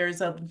top,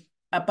 there's a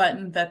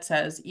button that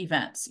says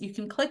events. You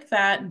can click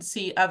that and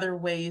see other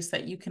ways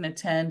that you can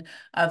attend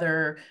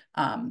other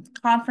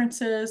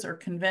conferences or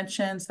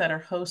conventions that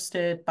are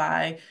hosted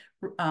by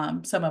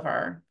some of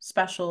our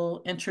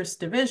special interest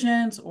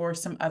divisions or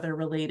some other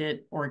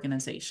related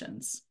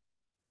organizations.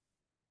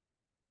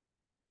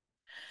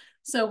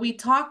 So we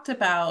talked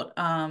about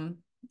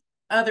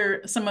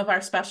some of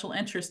our special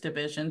interest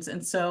divisions.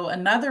 And so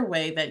another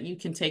way that you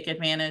can take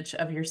advantage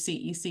of your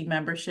CEC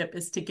membership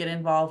is to get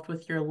involved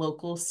with your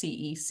local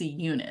CEC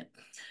unit.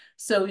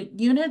 So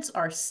units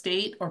are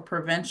state or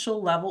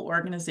provincial level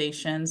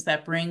organizations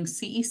that bring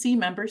CEC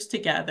members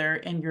together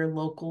in your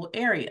local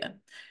area.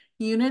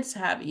 Units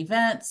have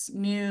events,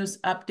 news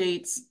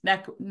updates,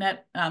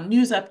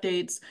 news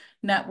updates,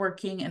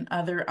 networking, and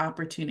other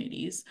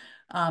opportunities.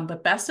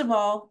 But best of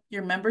all,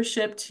 your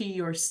membership to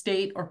your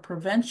state or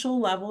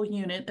provincial level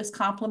unit is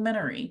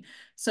complimentary.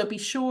 So be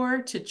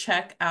sure to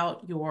check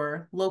out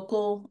your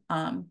local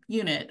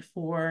unit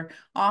for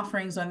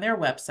offerings on their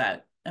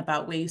website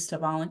about ways to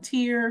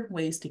volunteer,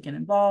 ways to get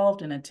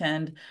involved and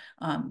attend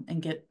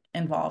and get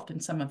involved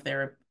in some of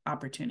their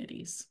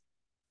opportunities.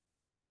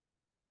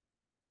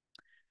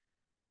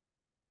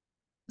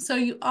 So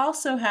you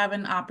also have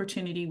an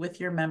opportunity with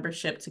your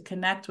membership to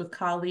connect with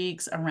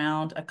colleagues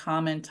around a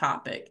common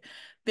topic.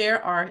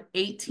 There are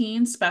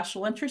 18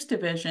 special interest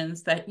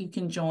divisions that you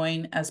can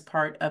join as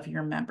part of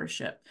your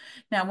membership.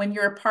 Now, when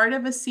you're a part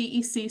of a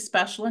CEC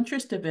special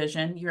interest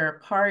division, you're a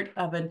part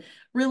of a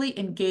really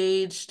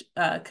engaged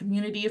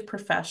community of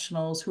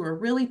professionals who are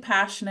really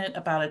passionate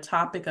about a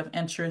topic of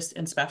interest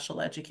in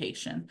special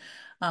education.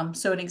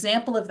 So an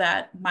example of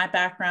that, my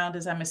background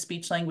is I'm a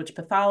speech language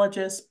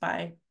pathologist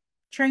by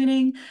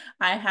training.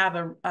 I have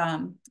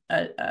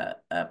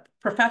a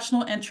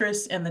professional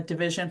interest in the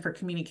Division for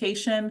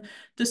Communication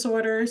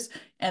Disorders,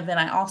 and then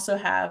I also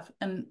have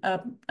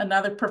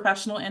another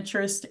professional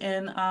interest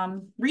in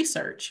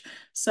research.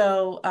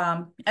 So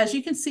as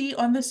you can see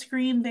on the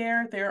screen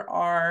there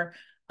are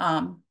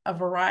a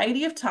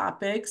variety of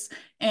topics,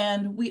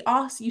 and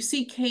you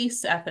see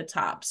case at the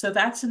top. So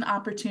that's an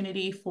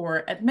opportunity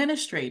for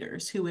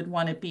administrators who would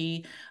want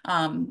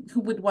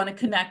to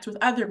connect with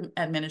other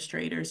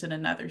administrators in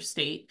another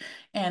state.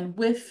 And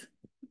with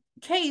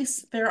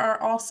case, there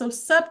are also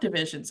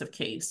subdivisions of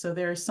case. So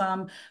there are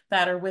some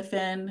that are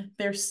within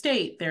their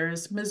state.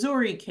 There's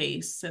Missouri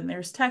case and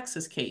there's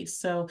Texas case.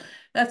 So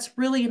that's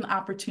really an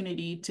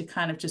opportunity to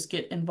kind of just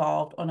get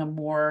involved on a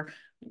more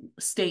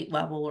state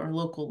level or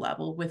local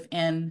level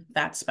within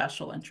that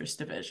special interest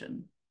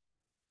division.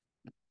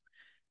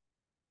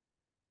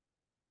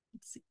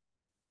 Let's see.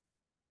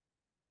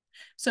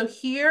 So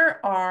here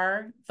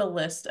are the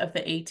list of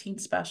the 18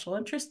 special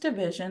interest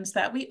divisions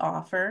that we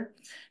offer.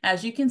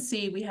 As you can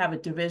see, we have a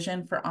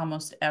division for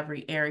almost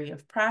every area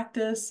of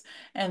practice,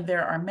 and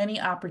there are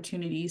many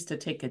opportunities to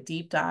take a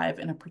deep dive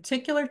in a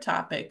particular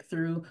topic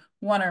through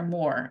one or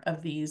more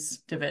of these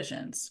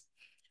divisions.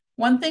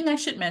 One thing I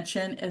should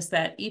mention is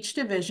that each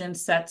division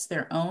sets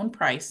their own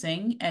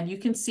pricing, and you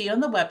can see on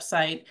the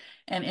website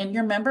and in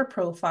your member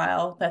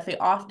profile that they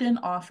often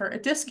offer a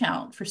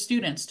discount for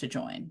students to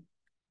join.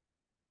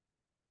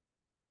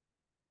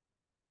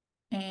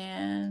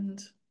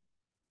 And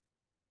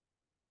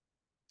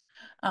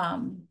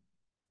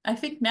I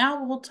think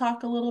now we'll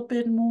talk a little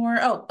bit more.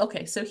 Oh,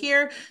 okay. So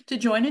here to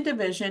join a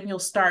division, you'll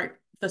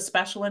start the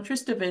special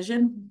interest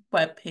division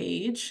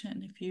webpage.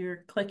 And if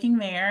you're clicking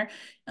there,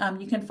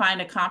 you can find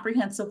a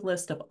comprehensive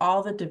list of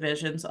all the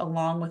divisions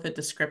along with a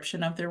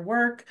description of their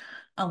work,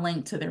 a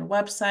link to their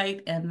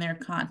website, and their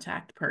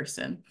contact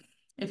person.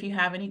 If you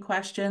have any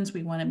questions,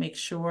 we want to make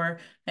sure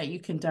that you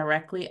can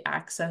directly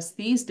access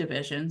these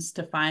divisions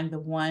to find the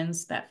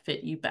ones that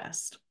fit you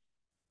best.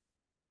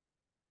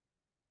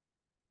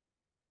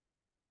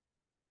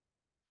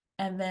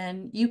 And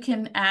then you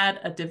can add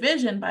a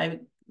division by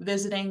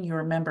visiting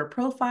your member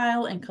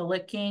profile and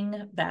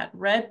clicking that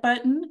red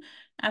button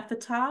at the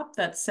top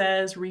that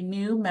says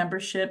Renew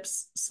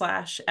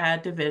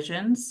Memberships/Add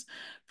Divisions.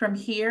 From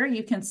here,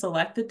 you can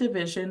select the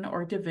division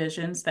or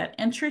divisions that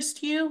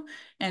interest you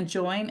and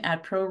join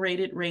at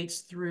prorated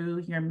rates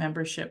through your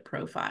membership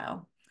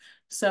profile.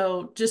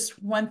 So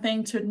just one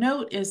thing to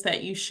note is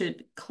that you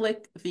should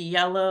click the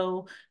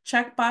yellow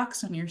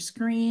checkbox on your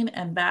screen,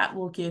 and that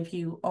will give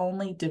you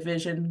only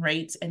division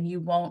rates, and you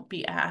won't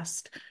be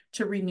asked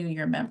to renew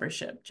your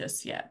membership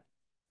just yet.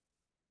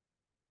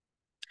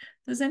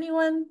 Does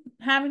anyone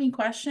have any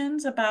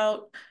questions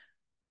about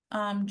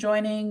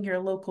joining your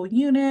local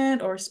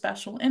unit or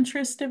special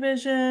interest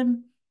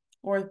division,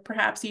 or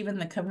perhaps even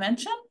the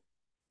convention?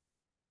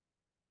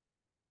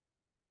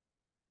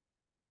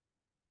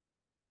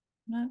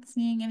 Not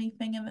seeing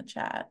anything in the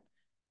chat,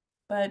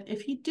 but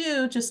if you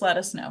do, just let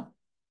us know.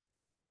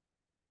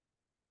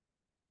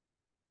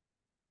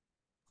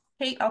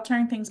 Kate, I'll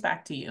turn things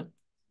back to you.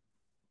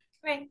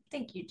 Great,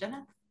 thank you,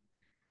 Jenna.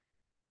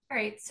 All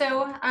right,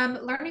 so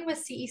learning with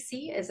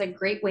CEC is a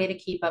great way to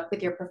keep up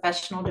with your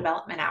professional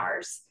development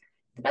hours.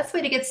 The best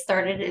way to get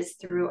started is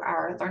through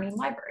our learning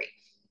library.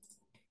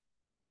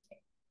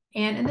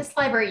 And in this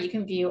library, you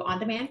can view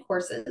on-demand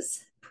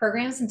courses,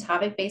 programs and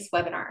topic-based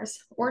webinars,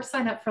 or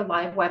sign up for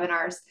live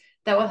webinars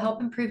that will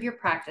help improve your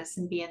practice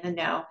and be in the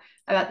know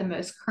about the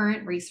most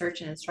current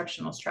research and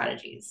instructional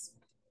strategies.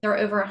 There are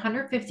over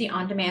 150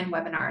 on-demand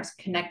webinars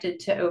connected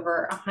to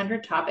over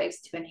 100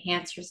 topics to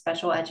enhance your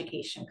special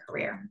education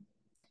career.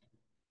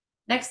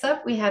 Next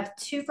up, we have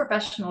two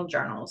professional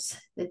journals.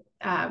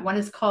 One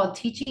is called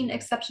Teaching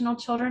Exceptional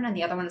Children, and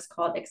the other one is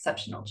called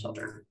Exceptional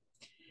Children.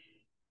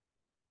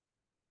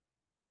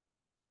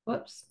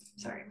 Whoops,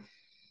 sorry.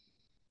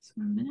 Just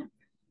 1 minute.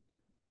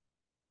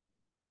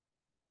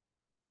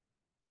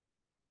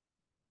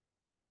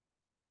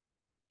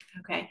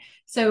 Okay,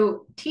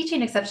 so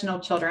Teaching Exceptional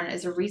Children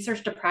is a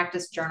research to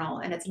practice journal,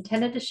 and it's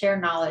intended to share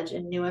knowledge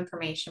and new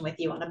information with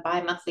you on a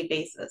bi-monthly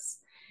basis.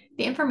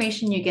 The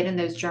information you get in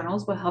those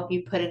journals will help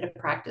you put into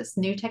practice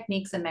new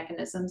techniques and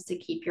mechanisms to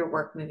keep your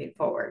work moving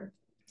forward.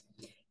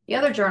 The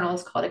other journal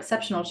is called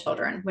Exceptional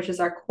Children, which is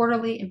our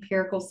quarterly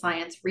empirical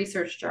science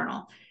research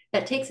journal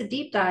that takes a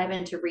deep dive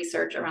into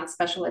research around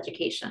special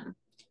education.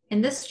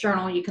 In this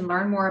journal, you can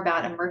learn more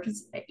about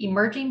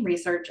emerging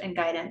research and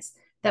guidance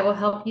that will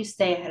help you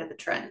stay ahead of the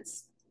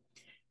trends.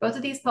 Both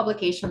of these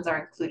publications are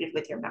included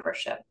with your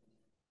membership.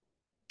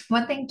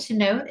 One thing to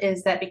note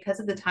is that because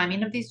of the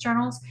timing of these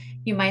journals,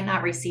 you might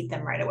not receive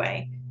them right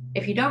away.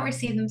 If you don't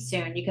receive them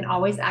soon, you can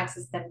always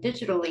access them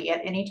digitally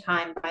at any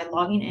time by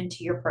logging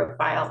into your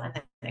profile and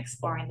then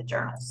exploring the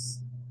journals.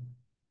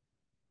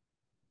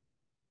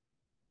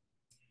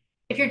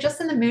 If you're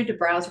just in the mood to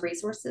browse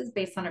resources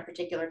based on a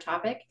particular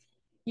topic,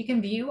 you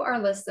can view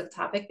our list of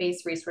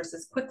topic-based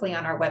resources quickly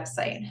on our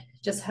website.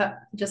 Just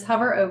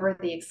hover over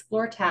the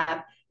Explore tab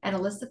and a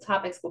list of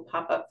topics will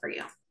pop up for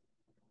you.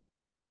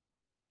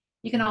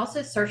 You can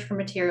also search for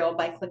material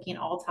by clicking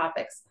All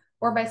Topics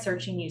or by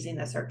searching using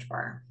the search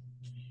bar.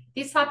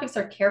 These topics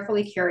are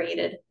carefully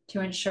curated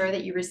to ensure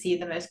that you receive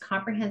the most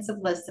comprehensive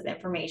list of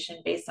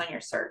information based on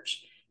your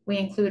search. We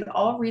include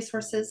all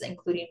resources,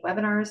 including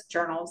webinars,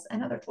 journals,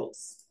 and other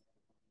tools.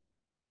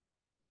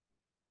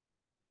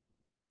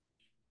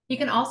 You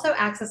can also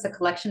access a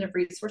collection of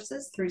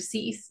resources through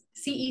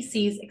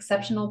CEC's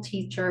Exceptional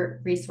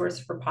Teacher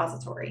Resource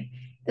Repository.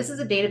 This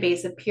is a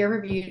database of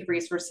peer-reviewed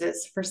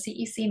resources for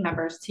CEC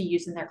members to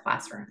use in their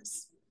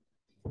classrooms.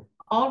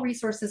 All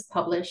resources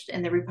published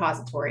in the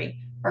repository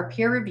are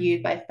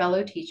peer-reviewed by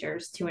fellow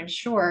teachers to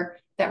ensure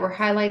that we're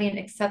highlighting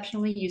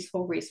exceptionally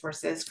useful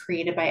resources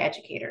created by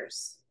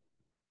educators.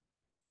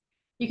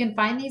 You can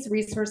find these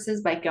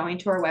resources by going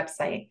to our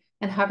website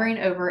and hovering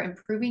over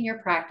Improving Your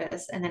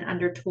Practice and then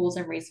under Tools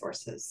and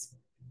Resources.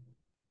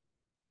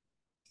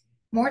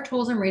 More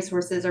tools and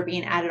resources are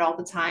being added all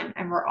the time,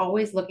 and we're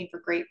always looking for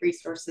great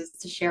resources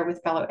to share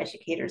with fellow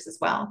educators as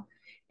well.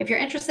 If you're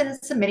interested in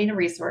submitting a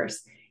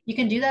resource, you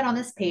can do that on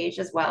this page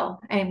as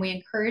well, and we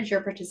encourage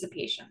your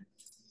participation.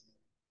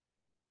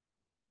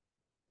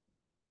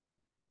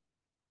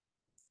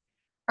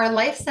 Our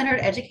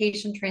Life-Centered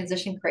Education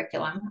Transition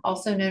Curriculum,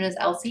 also known as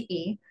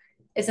LCE,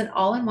 is an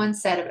all-in-one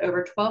set of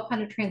over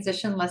 1,200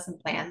 transition lesson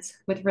plans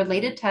with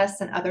related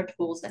tests and other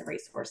tools and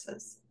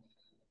resources.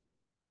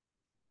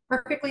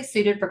 Perfectly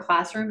suited for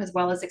classroom as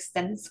well as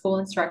extended school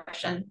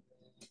instruction,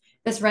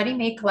 this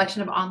ready-made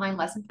collection of online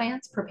lesson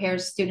plans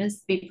prepares students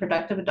to be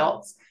productive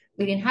adults,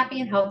 leading happy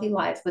and healthy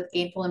lives with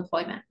gainful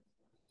employment.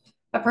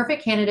 A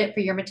perfect candidate for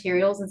your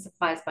materials and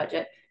supplies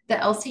budget, the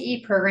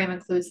LCE program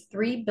includes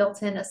 3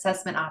 built-in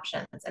assessment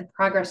options and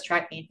progress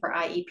tracking for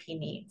IEP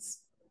needs.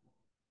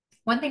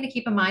 One thing to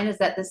keep in mind is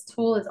that this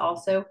tool is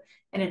also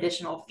an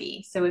additional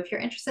fee. So if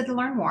you're interested to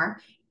learn more,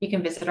 you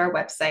can visit our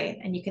website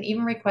and you can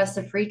even request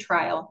a free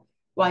trial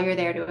while you're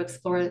there to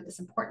explore this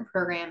important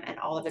program and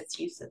all of its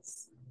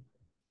uses.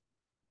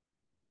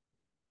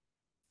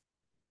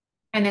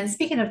 And then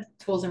speaking of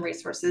tools and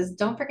resources,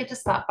 don't forget to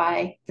stop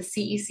by the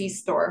CEC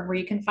store where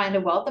you can find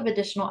a wealth of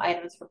additional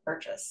items for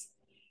purchase.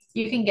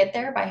 You can get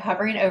there by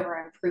hovering over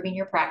Improving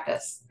Your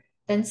Practice,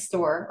 then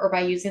Store, or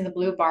by using the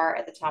blue bar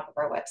at the top of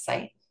our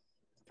website.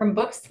 From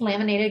books to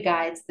laminated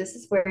guides, this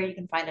is where you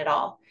can find it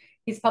all.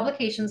 These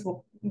publications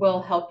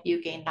will help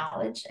you gain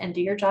knowledge and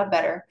do your job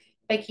better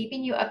by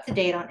keeping you up to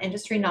date on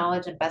industry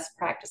knowledge and best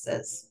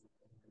practices.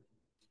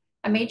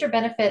 A major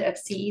benefit of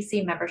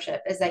CEC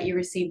membership is that you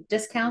receive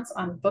discounts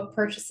on book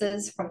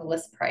purchases from the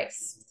list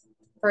price.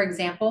 For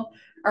example,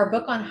 our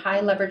book on high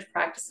leverage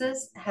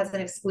practices has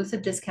an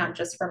exclusive discount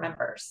just for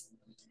members.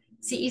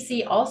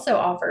 CEC also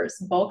offers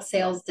bulk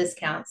sales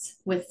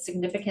discounts with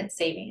significant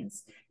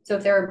savings. So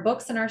if there are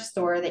books in our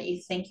store that you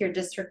think your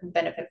district would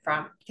benefit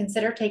from,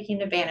 consider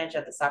taking advantage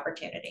of this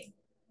opportunity.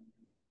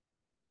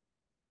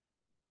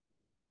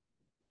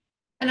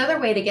 Another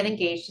way to get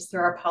engaged is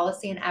through our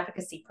policy and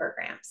advocacy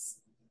programs.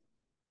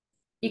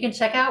 You can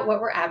check out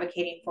what we're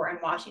advocating for in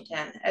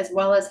Washington, as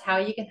well as how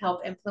you can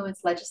help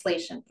influence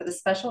legislation for the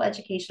special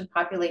education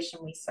population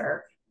we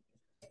serve.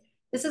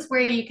 This is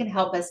where you can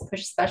help us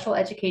push special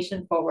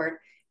education forward,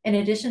 in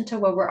addition to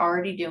what we're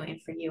already doing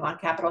for you on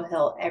Capitol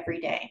Hill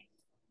every day.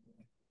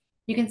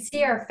 You can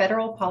see our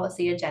federal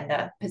policy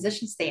agenda,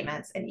 position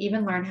statements, and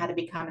even learn how to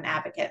become an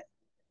advocate.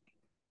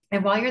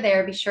 And while you're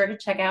there, be sure to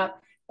check out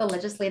the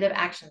Legislative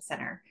Action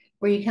Center,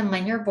 where you can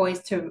lend your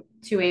voice to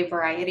a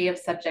variety of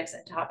subjects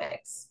and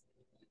topics.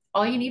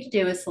 All you need to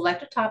do is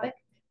select a topic,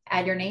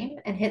 add your name,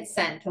 and hit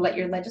send to let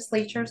your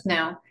legislators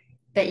know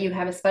that you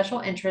have a special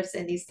interest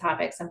in these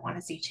topics and want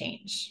to see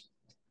change.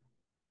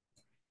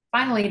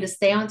 Finally, to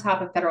stay on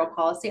top of federal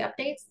policy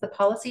updates, the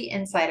Policy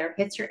Insider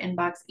hits your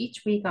inbox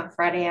each week on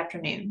Friday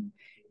afternoon.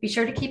 Be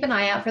sure to keep an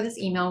eye out for this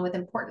email with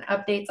important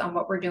updates on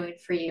what we're doing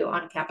for you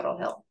on Capitol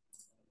Hill.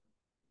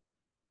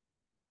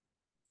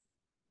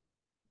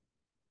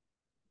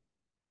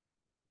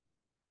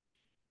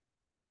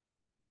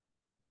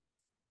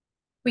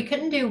 We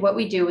couldn't do what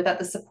we do without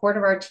the support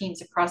of our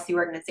teams across the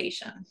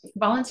organization.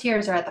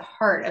 Volunteers are at the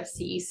heart of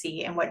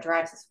CEC and what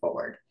drives us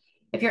forward.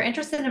 If you're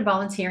interested in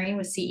volunteering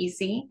with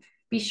CEC,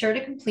 be sure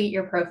to complete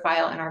your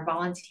profile in our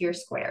volunteer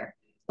square.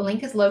 The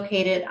link is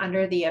located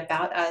under the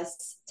About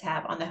Us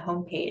tab on the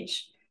homepage,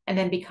 and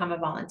then become a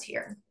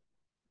volunteer.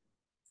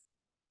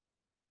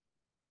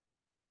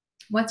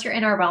 Once you're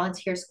in our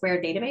volunteer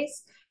square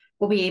database,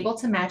 we'll be able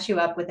to match you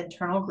up with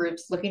internal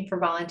groups looking for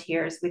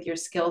volunteers with your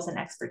skills and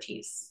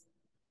expertise.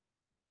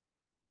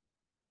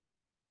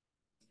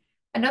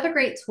 Another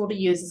great tool to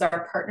use is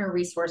our partner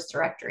resource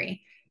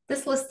directory.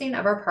 This listing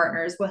of our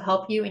partners will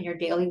help you in your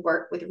daily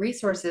work with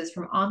resources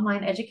from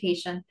online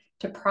education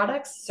to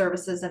products,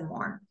 services, and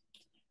more.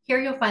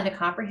 Here you'll find a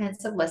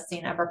comprehensive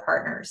listing of our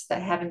partners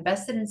that have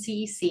invested in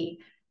CEC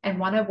and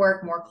want to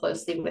work more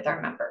closely with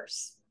our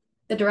members.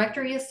 The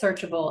directory is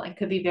searchable and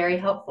could be very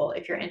helpful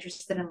if you're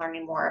interested in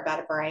learning more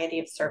about a variety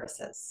of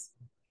services.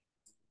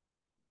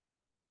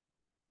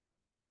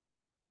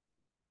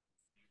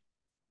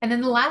 And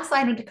then the last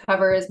item to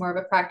cover is more of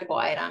a practical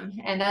item,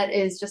 and that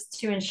is just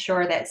to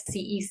ensure that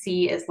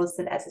CEC is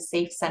listed as a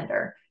safe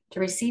sender. To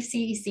receive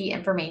CEC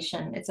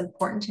information, it's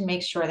important to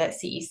make sure that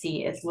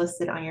CEC is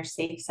listed on your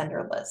safe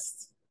sender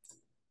list.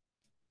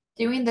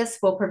 Doing this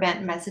will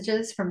prevent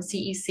messages from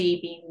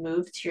CEC being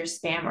moved to your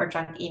spam or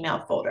junk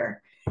email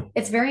folder.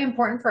 It's very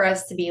important for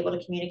us to be able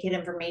to communicate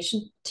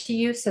information to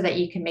you so that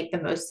you can make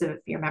the most of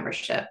your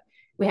membership.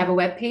 We have a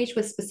web page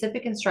with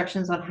specific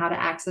instructions on how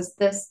to access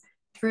this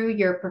through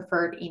your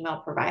preferred email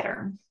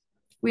provider.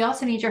 We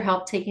also need your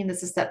help taking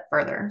this a step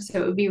further.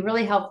 So it would be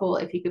really helpful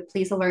if you could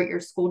please alert your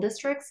school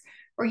districts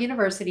or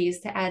universities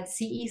to add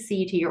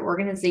CEC to your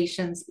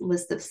organization's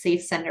list of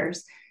safe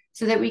senders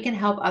so that we can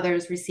help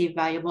others receive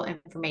valuable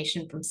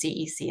information from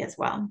CEC as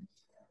well.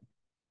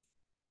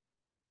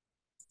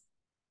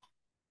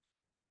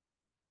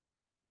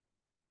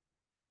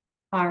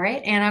 All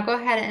right, and I'll go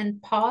ahead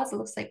and pause. It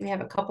looks like we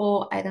have a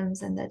couple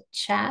items in the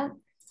chat.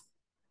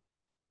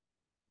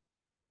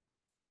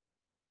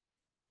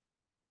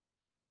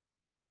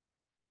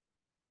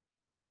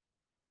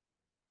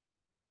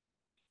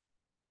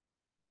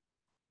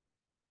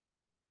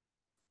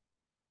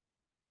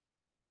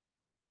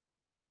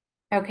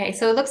 Okay,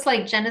 so it looks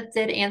like Jenna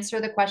did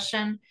answer the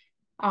question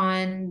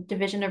on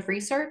Division of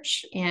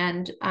Research,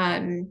 and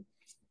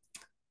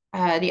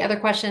the other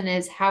question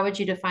is, how would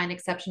you define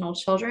exceptional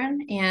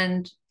children?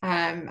 And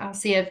I'll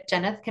see if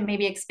Jenna can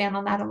maybe expand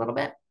on that a little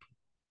bit.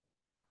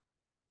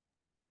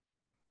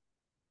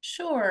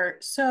 Sure.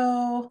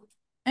 So,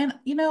 and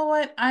you know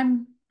what? I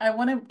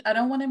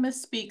don't want to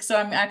misspeak. So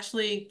I'm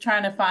actually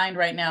trying to find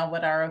right now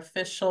what our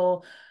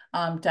official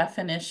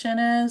definition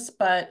is,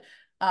 but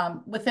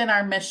within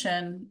our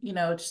mission, you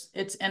know,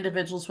 it's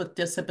individuals with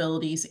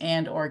disabilities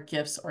and or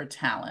gifts or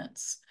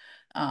talents.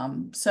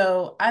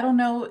 So I don't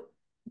know,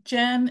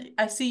 Jen,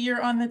 I see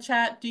you're on the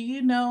chat. Do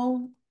you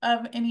know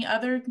of any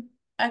other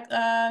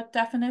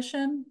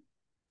definition?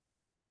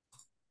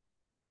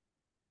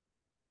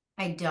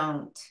 I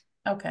don't.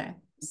 Okay.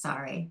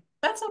 Sorry.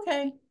 That's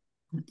okay.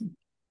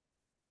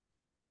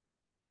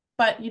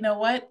 But you know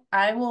what?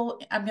 I'm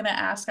going to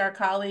ask our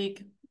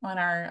colleague on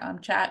our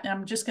chat, and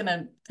I'm just going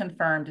to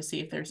confirm to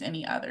see if there's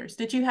any others.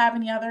 Did you have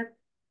any other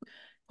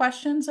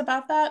questions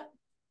about that?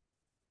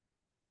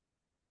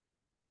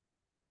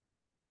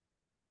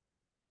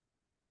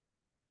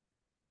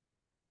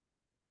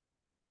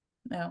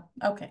 No?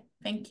 Okay.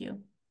 Thank you.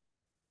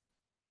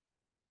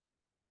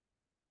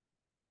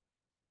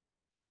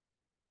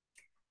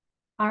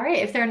 All right,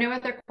 if there are no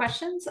other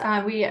questions,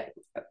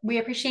 we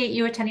appreciate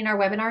you attending our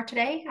webinar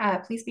today.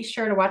 Please be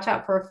sure to watch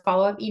out for a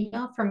follow-up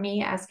email from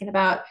me asking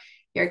about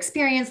your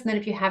experience. And then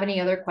if you have any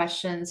other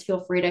questions, feel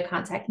free to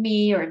contact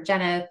me or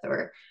Jeneth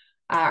or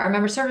our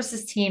member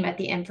services team at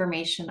the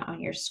information on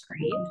your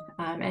screen.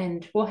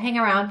 And we'll hang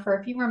around for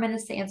a few more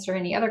minutes to answer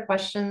any other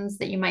questions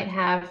that you might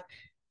have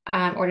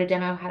or to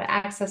demo how to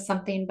access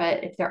something.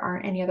 But if there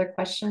aren't any other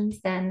questions,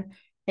 then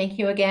thank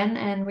you again,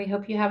 and we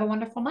hope you have a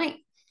wonderful night.